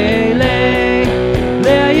trees they lay,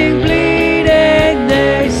 laying bleeding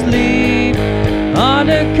they sleep on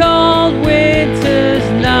a cold winter's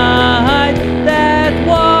night that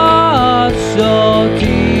was so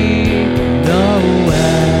deep.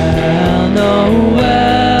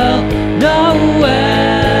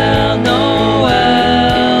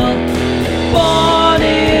 Noel, born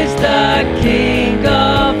is the king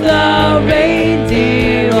of the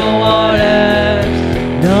reindeer, or what else?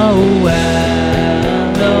 Noel,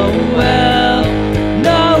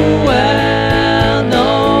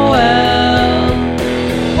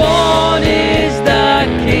 born is the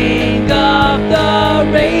king of the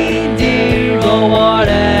reindeer, or what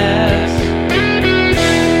else?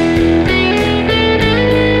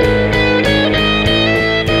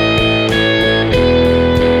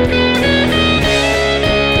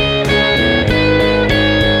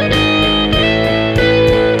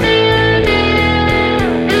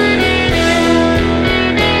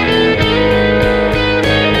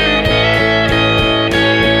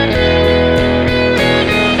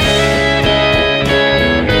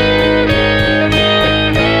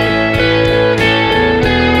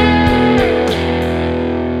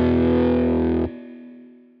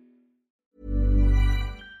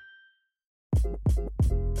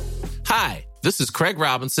 Hi, this is Craig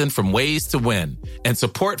Robinson from Ways to Win, and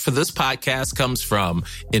support for this podcast comes from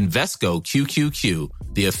Invesco QQQ,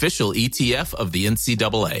 the official ETF of the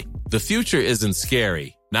NCAA. The future isn't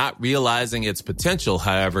scary. Not realizing its potential,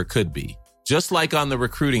 however, could be. Just like on the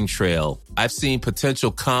recruiting trail, I've seen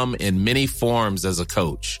potential come in many forms as a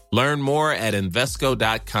coach. Learn more at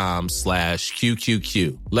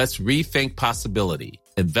Invesco.com/QQQ. Let's rethink possibility.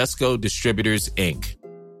 Invesco Distributors, Inc.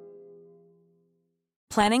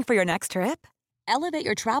 Planning for your next trip? Elevate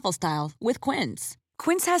your travel style with Quince.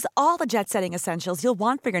 Quince has all the jet-setting essentials you'll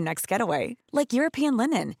want for your next getaway, like European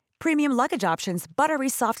linen, premium luggage options, buttery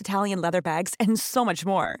soft Italian leather bags, and so much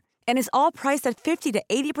more. And is all priced at 50 to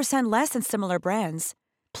 80% less than similar brands.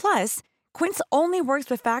 Plus, Quince only works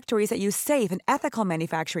with factories that use safe and ethical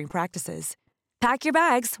manufacturing practices. Pack your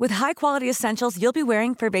bags with high-quality essentials you'll be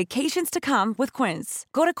wearing for vacations to come with Quince.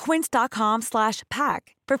 Go to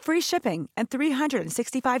quince.com/pack for free shipping and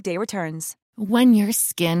 365-day returns. When your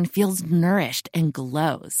skin feels nourished and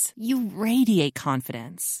glows, you radiate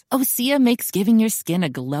confidence. Osea makes giving your skin a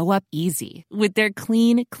glow-up easy with their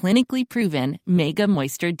clean, clinically proven Mega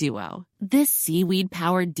Moisture Duo. This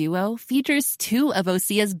seaweed-powered duo features 2 of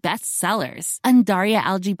Osea's best sellers, Undaria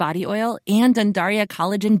Algae Body Oil and Undaria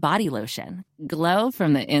Collagen Body Lotion. Glow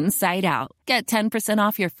from the inside out. Get 10%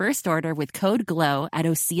 off your first order with code GLOW at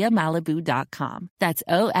OseaMalibu.com. That's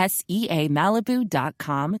OSEA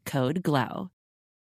Malibu.com, code GLOW.